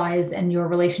their lives and your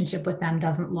relationship with them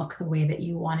doesn't look the way that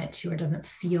you want it to, or doesn't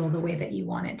feel the way that you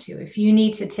want it to. If you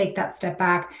need to take that step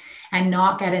back and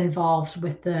not get involved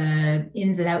with the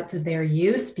ins and outs of their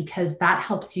use, because that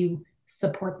helps you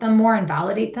support them more and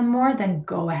validate them more, then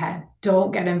go ahead.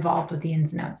 Don't get involved with the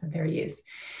ins and outs of their use.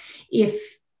 If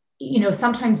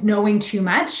sometimes knowing too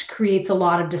much creates a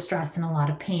lot of distress and a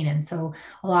lot of pain. And so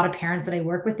a lot of parents that I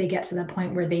work with, they get to the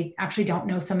point where they actually don't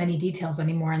know so many details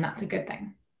anymore. And that's a good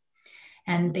thing.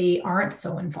 And they aren't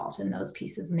so involved in those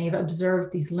pieces. And they've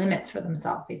observed these limits for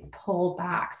themselves. They've pulled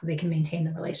back so they can maintain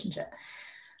the relationship.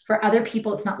 For other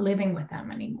people, it's not living with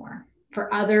them anymore.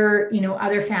 For other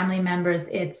family members,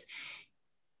 it's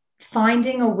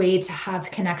finding a way to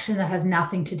have connection that has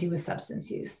nothing to do with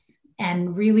substance use,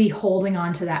 and really holding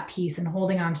on to that piece and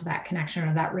holding on to that connection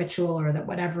or that ritual or that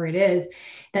whatever it is,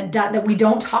 that we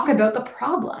don't talk about the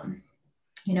problem.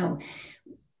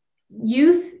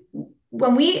 Youth,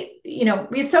 when we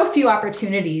have so few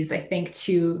opportunities, I think,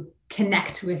 to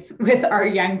connect with our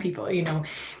young people,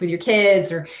 with your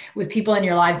kids or with people in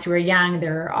your lives who are young.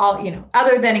 They're all,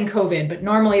 other than in COVID, but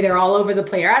normally they're all over the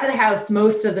place, out of the house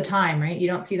most of the time, right? You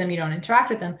don't see them, you don't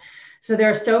interact with them. So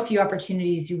there are so few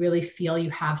opportunities you really feel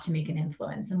you have to make an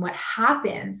influence. And what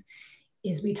happens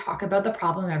is we talk about the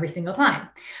problem every single time,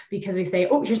 because we say,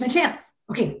 oh, here's my chance.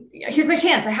 Okay, here's my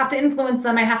chance. I have to influence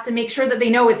them. I have to make sure that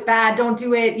they know it's bad. Don't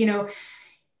do it,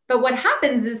 But what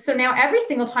happens is, so now every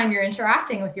single time you're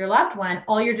interacting with your loved one,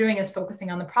 all you're doing is focusing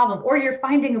on the problem, or you're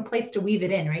finding a place to weave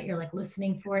it in, right? You're like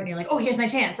listening for it and you're like, oh, here's my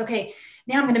chance. Okay,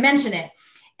 now I'm going to mention it.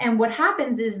 And what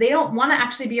happens is they don't want to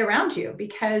actually be around you,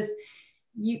 because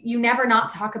you never not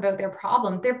talk about their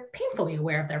problem. They're painfully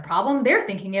aware of their problem. They're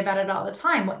thinking about it all the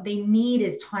time. What they need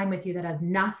is time with you that has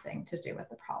nothing to do with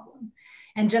the problem.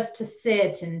 And just to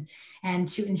sit and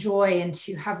to enjoy and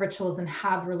to have rituals and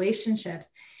have relationships,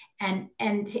 and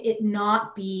it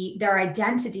not be, their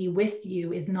identity with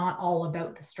you is not all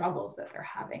about the struggles that they're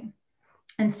having.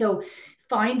 And so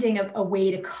finding a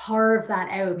way to carve that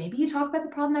out. Maybe you talk about the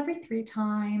problem every 3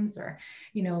 times, or,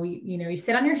 you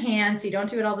sit on your hands, so you don't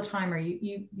do it all the time, or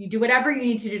you do whatever you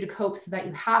need to do to cope so that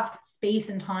you have space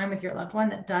and time with your loved one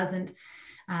that doesn't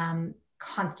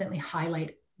constantly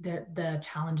highlight the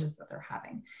challenges that they're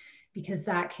having, because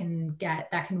that can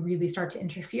really start to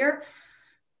interfere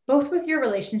both with your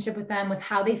relationship with them, with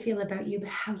how they feel about you, but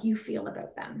how you feel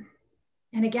about them.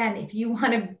 And again, if you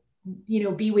want to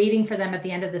be waiting for them at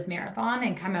the end of this marathon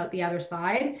and come out the other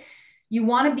side, you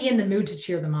want to be in the mood to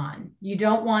cheer them on. You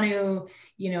don't want to,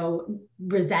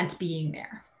 resent being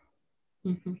there.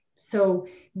 Mm-hmm. So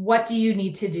what do you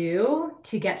need to do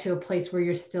to get to a place where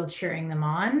you're still cheering them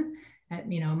on at,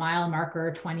 mile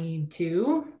marker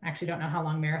 22? I actually don't know how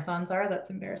long marathons are. That's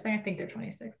embarrassing. I think they're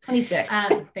 26. 26.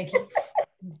 Thank you.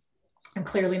 I'm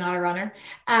clearly not a runner.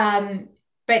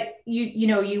 But you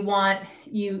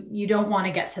don't want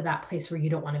to get to that place where you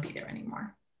don't want to be there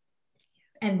anymore.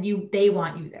 And they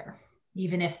want you there,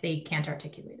 even if they can't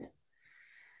articulate it.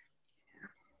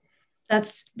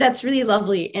 That's really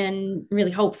lovely and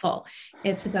really hopeful.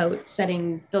 It's about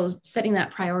setting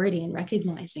that priority and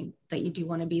recognizing that you do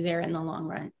want to be there in the long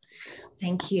run.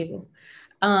 Thank you.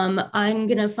 I'm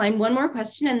going to find one more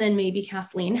question, and then maybe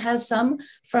Kathleen has some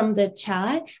from the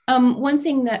chat. One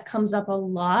thing that comes up a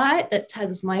lot that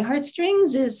tugs my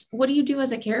heartstrings is, what do you do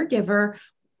as a caregiver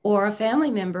or a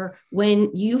family member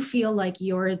when you feel like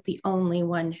you're the only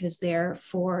one who's there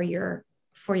for your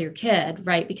kid,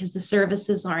 right? Because the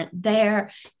services aren't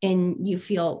there and you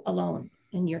feel alone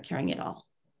and you're carrying it all.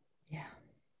 Yeah.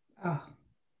 Oh,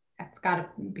 that's got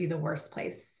to be the worst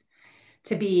place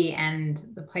to be, and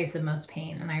the place of most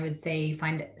pain. And I would say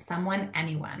find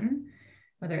anyone,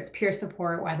 whether it's peer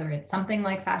support, whether it's something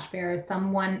like Sashbear,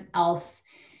 someone else.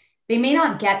 They may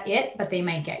not get it, but they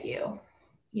might get you,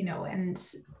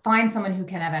 and find someone who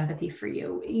can have empathy for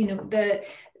you.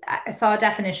 I saw a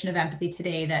definition of empathy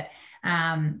today that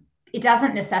it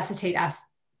doesn't necessitate us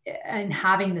in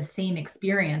having the same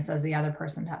experience as the other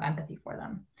person to have empathy for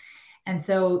them. And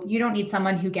so you don't need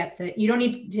someone who gets it. You don't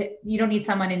need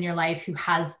someone in your life who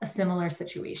has a similar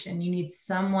situation. You need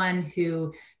someone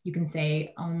who you can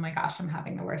say, oh my gosh, I'm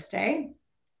having the worst day.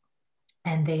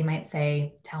 And they might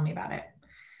say, tell me about it.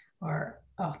 Or,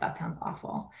 oh, that sounds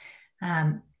awful.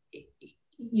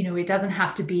 It doesn't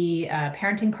have to be a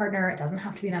parenting partner. It doesn't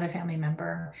have to be another family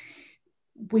member.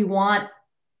 We want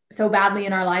so badly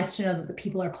in our lives to know that the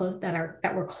people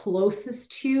that we're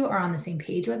closest to are on the same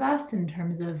page with us in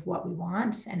terms of what we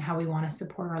want and how we want to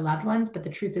support our loved ones. But the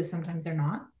truth is, sometimes they're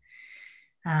not.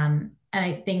 And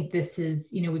I think this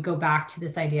is, we go back to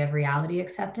this idea of reality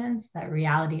acceptance, that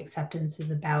reality acceptance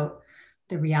is about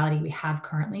the reality we have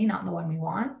currently, not the one we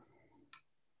want.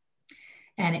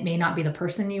 And it may not be the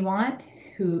person you want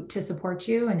to support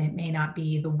you, and it may not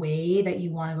be the way that you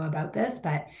want to go about this,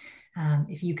 but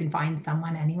if you can find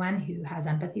anyone who has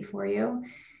empathy for you,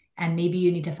 and maybe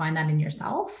you need to find that in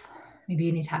yourself. Maybe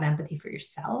you need to have empathy for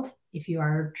yourself if you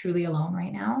are truly alone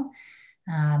right now.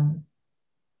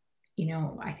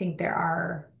 I think there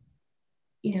are,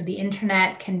 the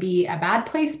internet can be a bad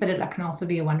place, but it can also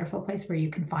be a wonderful place where you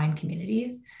can find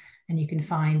communities, and you can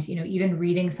find, even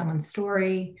reading someone's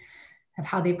story of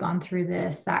how they've gone through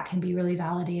this, that can be really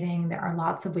validating. There are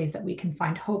lots of ways that we can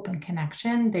find hope and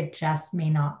connection. There just may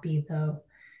not be the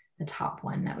top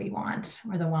one that we want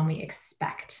or the one we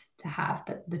expect to have.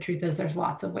 But the truth is there's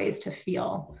lots of ways to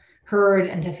feel heard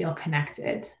and to feel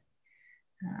connected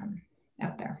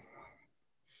out there.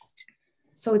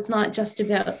 So it's not just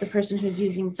about the person who's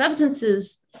using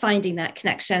substances finding that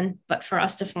connection, but for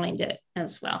us to find it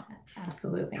as well.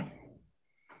 Absolutely.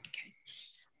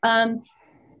 Okay.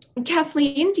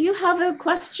 Kathleen, do you have a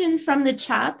question from the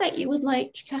chat that you would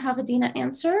like to have Adina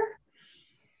answer?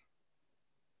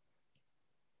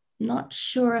 Not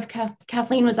sure if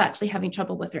Kathleen was actually having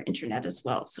trouble with her internet as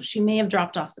well, so she may have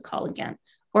dropped off the call again.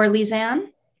 Or Lizanne?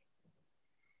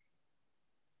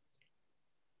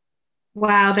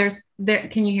 Wow,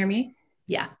 can you hear me?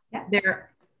 Yeah.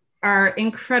 There are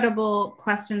incredible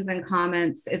questions and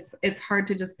comments. It's hard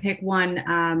to just pick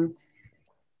one.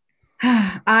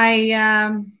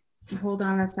 Hold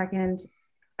on a second.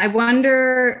 I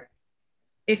wonder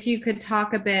if you could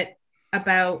talk a bit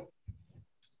about,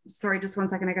 sorry, just one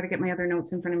second. I got to get my other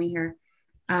notes in front of me here.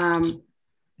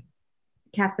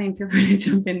 Kathleen, feel free to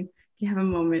jump in if you have a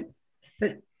moment.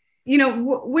 But,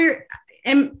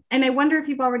 and I wonder if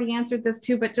you've already answered this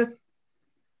too, but just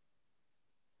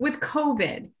with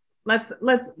COVID, let's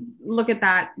look at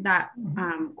that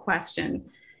question.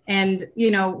 And,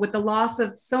 with the loss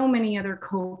of so many other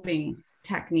coping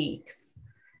techniques,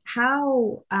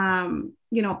 how do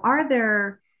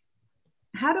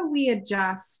we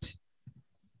adjust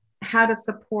how to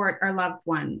support our loved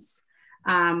ones,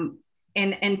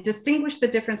 and distinguish the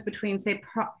difference between, say,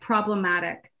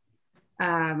 problematic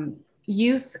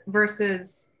use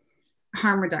versus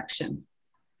harm reduction,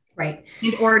 right?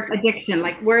 Or addiction?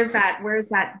 Like, where's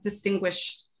that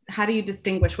distinguish? How do you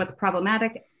distinguish what's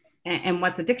problematic and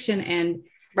what's addiction and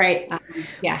right?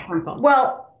 Harmful?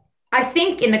 Well, I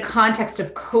think in the context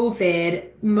of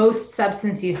COVID, most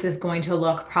substance use is going to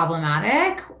look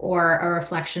problematic or a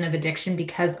reflection of addiction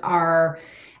because our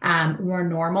more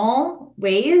normal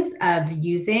ways of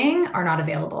using are not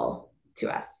available to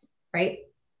us, right?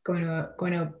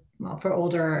 Well, for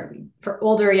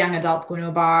older young adults, going to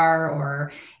a bar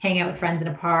or hanging out with friends in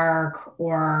a park,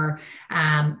 or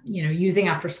using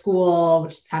after school,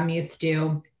 which some youth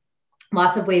do.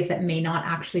 Lots of ways that may not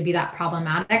actually be that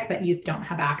problematic, but youth don't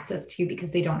have access to because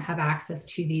they don't have access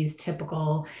to these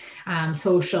typical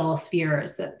social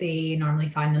spheres that they normally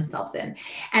find themselves in.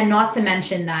 And not to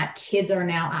mention that kids are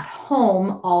now at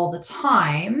home all the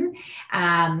time,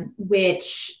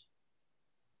 which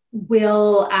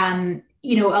will,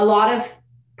 a lot of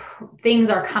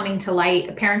things are coming to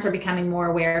light. Parents are becoming more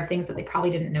aware of things that they probably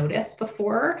didn't notice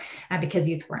before because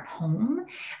youth weren't home.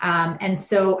 And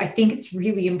so I think it's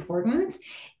really important,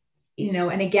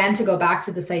 and again, to go back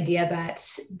to this idea that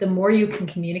the more you can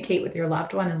communicate with your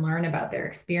loved one and learn about their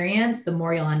experience, the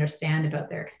more you'll understand about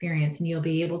their experience, and you'll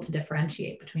be able to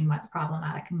differentiate between what's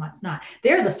problematic and what's not.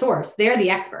 They're the source. They're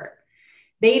the expert.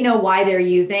 They know why they're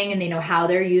using, and they know how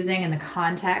they're using and the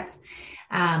context.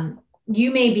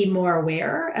 You may be more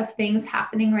aware of things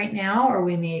happening right now, or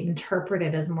we may interpret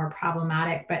it as more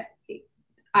problematic, but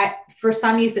for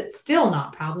some youth, it's still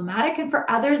not problematic. And for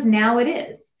others now it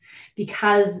is,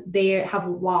 because they have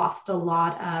lost a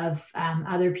lot of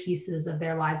other pieces of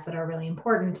their lives that are really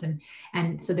important.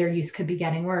 And so their use could be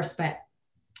getting worse, but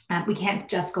we can't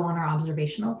just go on our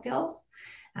observational skills.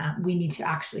 We need to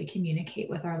actually communicate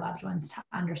with our loved ones to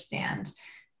understand,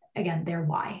 again, their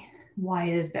why. Why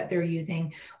is that they're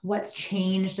using, what's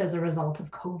changed as a result of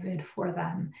COVID for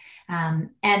them.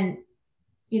 And,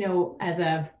 as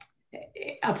a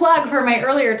plug for my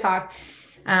earlier talk,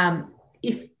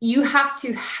 if you have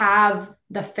to have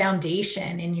the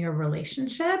foundation in your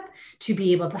relationship to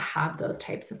be able to have those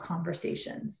types of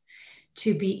conversations,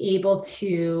 to be able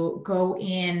to go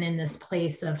in this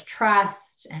place of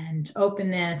trust and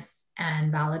openness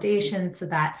and validation, so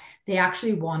that they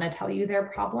actually want to tell you their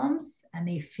problems and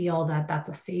they feel that that's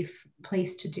a safe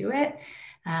place to do it.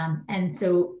 And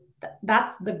so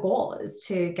that's the goal, is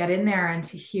to get in there and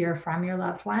to hear from your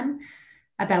loved one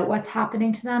about what's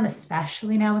happening to them,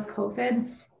 especially now with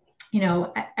COVID.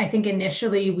 I think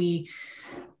initially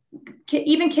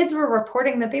even kids were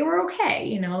reporting that they were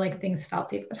okay, like things felt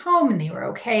safe at home and they were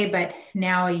okay. But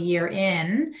now a year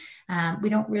in, we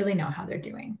don't really know how they're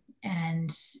doing.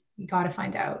 And you got to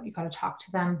find out, you got to talk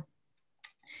to them,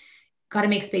 got to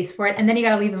make space for it. And then you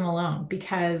got to leave them alone,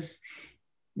 because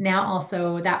now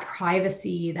also that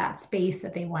privacy, that space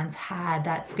that they once had,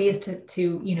 that space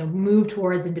to move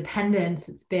towards independence,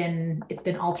 it's been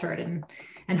altered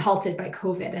and halted by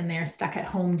COVID, and they're stuck at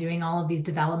home doing all of these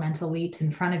developmental leaps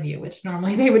in front of you, which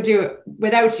normally they would do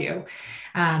without you.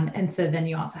 And so then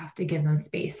you also have to give them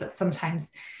space. That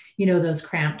sometimes, those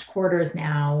cramped quarters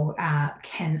now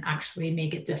can actually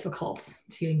make it difficult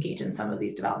to engage in some of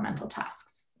these developmental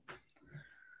tasks.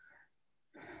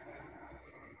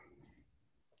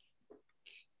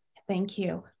 Thank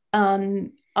you.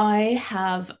 I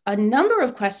have a number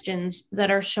of questions that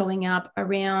are showing up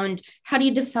around how do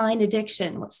you define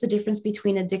addiction? What's the difference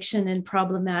between addiction and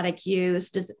problematic use?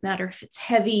 Does it matter if it's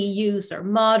heavy use or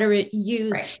moderate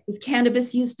use? Right. Is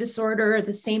cannabis use disorder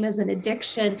the same as an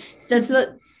addiction? Does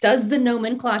the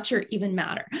nomenclature even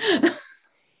matter?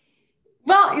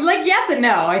 Well, yes and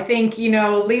no. I think,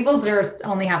 labels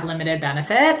only have limited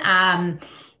benefit.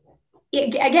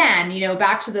 Again,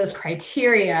 back to those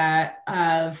criteria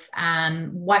of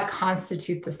what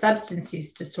constitutes a substance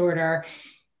use disorder,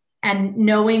 and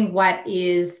knowing what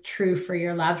is true for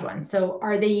your loved one. So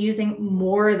are they using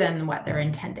more than what they're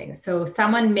intending? So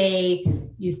someone may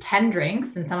use 10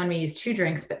 drinks and someone may use 2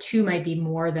 drinks, but 2 might be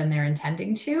more than they're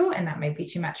intending to, and that might be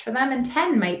too much for them. And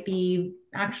 10 might be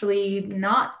actually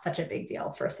not such a big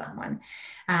deal for someone.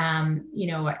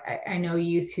 I know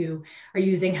youth who are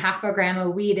using 0.5 gram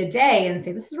of weed a day and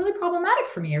say, this is really problematic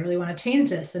for me, I really want to change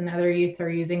this. And other youth are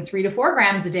using 3 to 4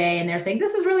 grams a day and they're saying,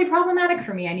 this is really problematic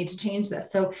for me, I need to change this.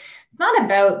 So it's not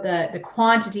about the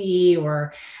quantity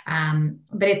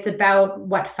but it's about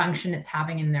what function it's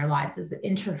having in their lives. Is it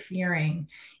interfering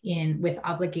with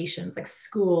obligations like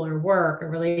school or work or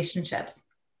relationships?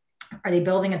 Are they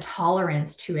building a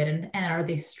tolerance to it? And are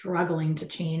they struggling to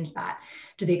change that?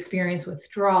 Do they experience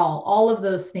withdrawal? All of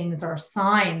those things are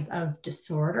signs of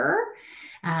disorder.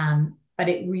 But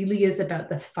it really is about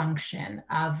the function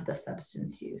of the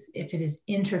substance use. If it is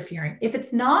interfering, if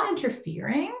it's not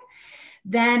interfering,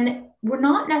 then we're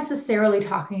not necessarily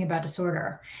talking about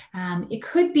disorder. It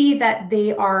could be that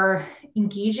they are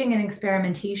engaging in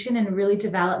experimentation in really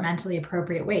developmentally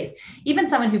appropriate ways. Even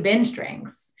someone who binge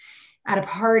drinks at a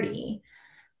party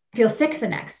feels sick the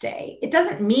next day, it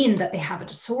doesn't mean that they have a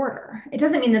disorder. It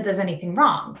doesn't mean that there's anything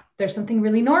wrong. There's something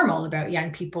really normal about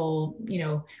young people,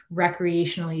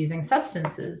 recreationally using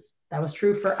substances. That was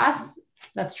true for us.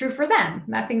 That's true for them.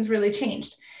 Nothing's really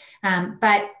changed.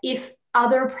 But if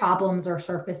other problems are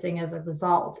surfacing as a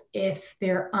result, if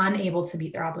they're unable to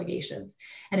meet their obligations,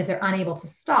 and if they're unable to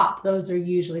stop, those are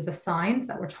usually the signs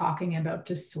that we're talking about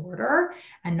disorder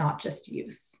and not just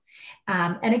use.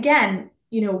 And again,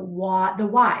 the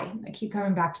why. I keep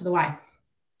coming back to the why.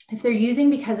 If they're using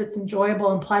because it's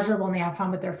enjoyable and pleasurable and they have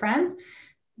fun with their friends,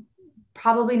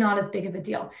 probably not as big of a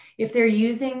deal. If they're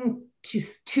using to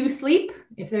sleep,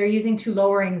 if they're using to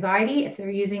lower anxiety, if they're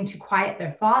using to quiet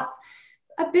their thoughts,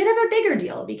 a bit of a bigger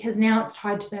deal, because now it's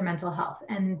tied to their mental health.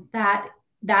 And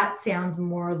that sounds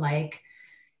more like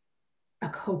a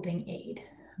coping aid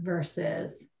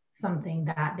versus something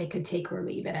that they could take or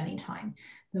leave at any time.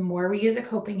 The more we use a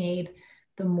coping aid,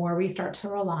 the more we start to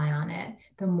rely on it,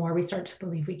 the more we start to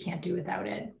believe we can't do without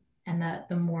it. And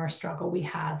the more struggle we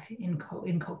have in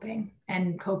coping.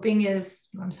 And coping is,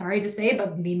 I'm sorry to say,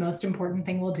 but the most important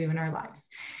thing we'll do in our lives.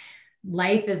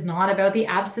 Life is not about the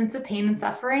absence of pain and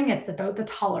suffering. It's about the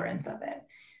tolerance of it.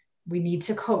 We need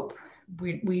to cope.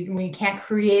 We can't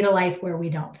create a life where we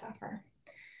don't suffer.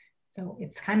 So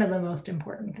it's kind of the most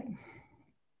important thing.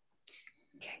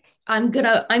 I'm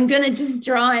gonna just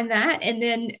draw on that, and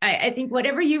then I think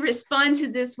whatever you respond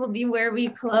to this will be where we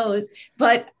close.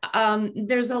 But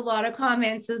there's a lot of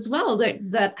comments as well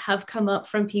that have come up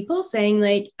from people saying,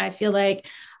 like, I feel like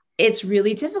it's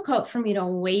really difficult for me to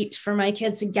wait for my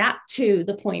kids to get to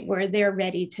the point where they're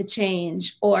ready to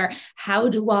change, or how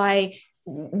do I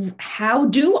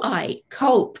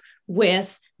cope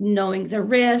with knowing the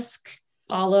risk,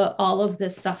 all of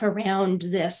this stuff around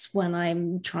this when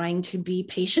I'm trying to be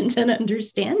patient and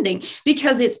understanding,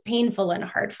 because it's painful and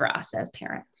hard for us as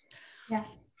parents. Yeah.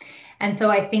 And so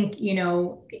I think,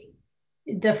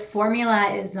 the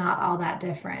formula is not all that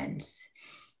different.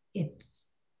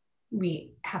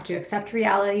 We have to accept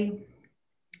reality.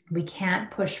 We can't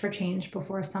push for change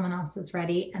before someone else is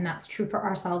ready. And that's true for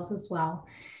ourselves as well.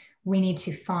 We need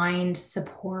to find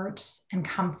support and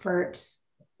comfort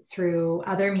through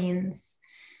other means.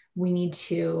 We need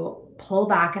to pull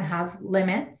back and have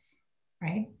limits,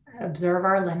 right? Observe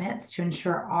our limits to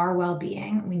ensure our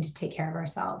well-being. We need to take care of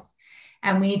ourselves.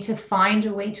 And we need to find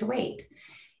a way to wait.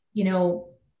 You know,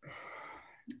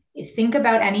 think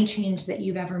about any change that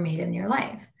you've ever made in your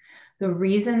life. The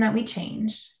reason that we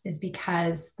change is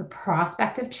because the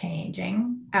prospect of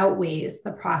changing outweighs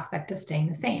the prospect of staying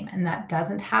the same. And that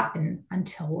doesn't happen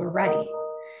until we're ready.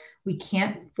 We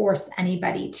can't force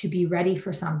anybody to be ready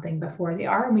for something before they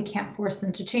are, and we can't force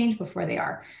them to change before they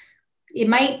are. It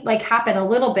might like happen a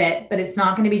little bit, but it's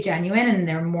not going to be genuine, and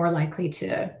they're more likely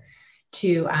to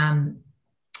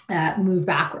move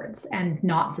backwards and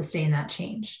not sustain that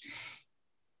change.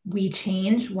 We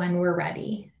change when we're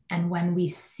ready. And when we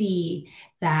see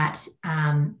that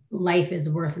life is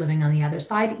worth living on the other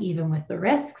side, even with the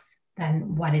risks,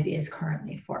 than what it is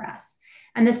currently for us.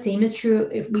 And the same is true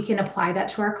if we can apply that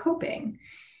to our coping.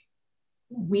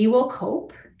 We will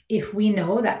cope if we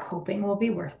know that coping will be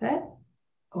worth it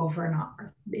over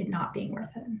it not being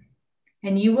worth it.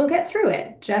 And you will get through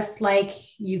it, just like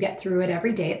you get through it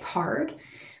every day. It's hard,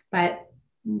 but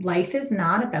life is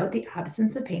not about the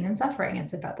absence of pain and suffering.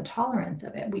 It's about the tolerance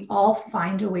of it. We all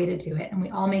find a way to do it, and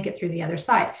we all make it through the other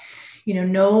side. You know,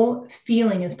 no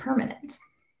feeling is permanent.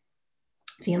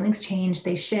 Feelings change,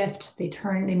 they shift, they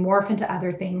turn, they morph into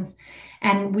other things.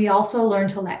 And we also learn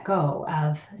to let go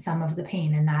of some of the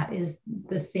pain. And that is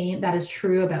the same, that is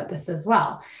true about this as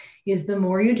well, is the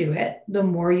more you do it, the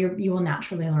more you will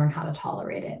naturally learn how to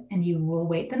tolerate it. And you will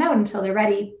wait them out until they're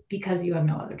ready, because you have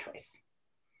no other choice.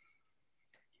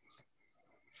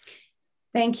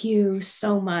 Thank you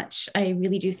so much. I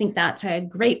really do think that's a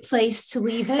great place to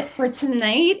leave it for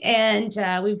tonight. And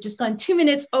we've just gone 2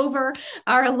 minutes over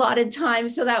our allotted time.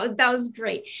 So that was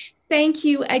great. Thank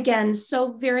you again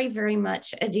so very, very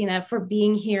much, Adina, for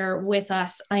being here with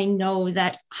us. I know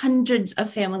that hundreds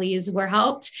of families were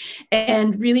helped,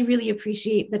 and really, really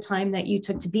appreciate the time that you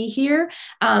took to be here.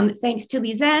 Thanks to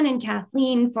Lizanne and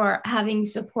Kathleen for having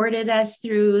supported us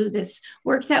through this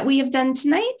work that we have done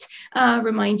tonight.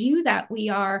 Remind you that we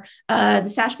are the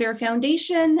Sashbear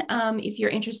Foundation. If you're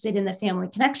interested in the Family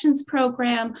Connections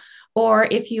program, or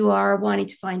if you are wanting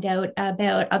to find out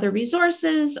about other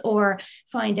resources or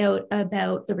find out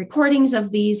about the recordings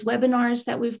of these webinars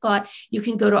that we've got, you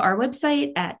can go to our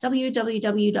website at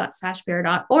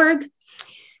www.sashbear.org.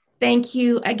 Thank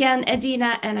you again,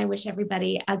 Adina, and I wish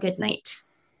everybody a good night.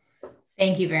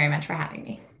 Thank you very much for having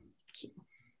me.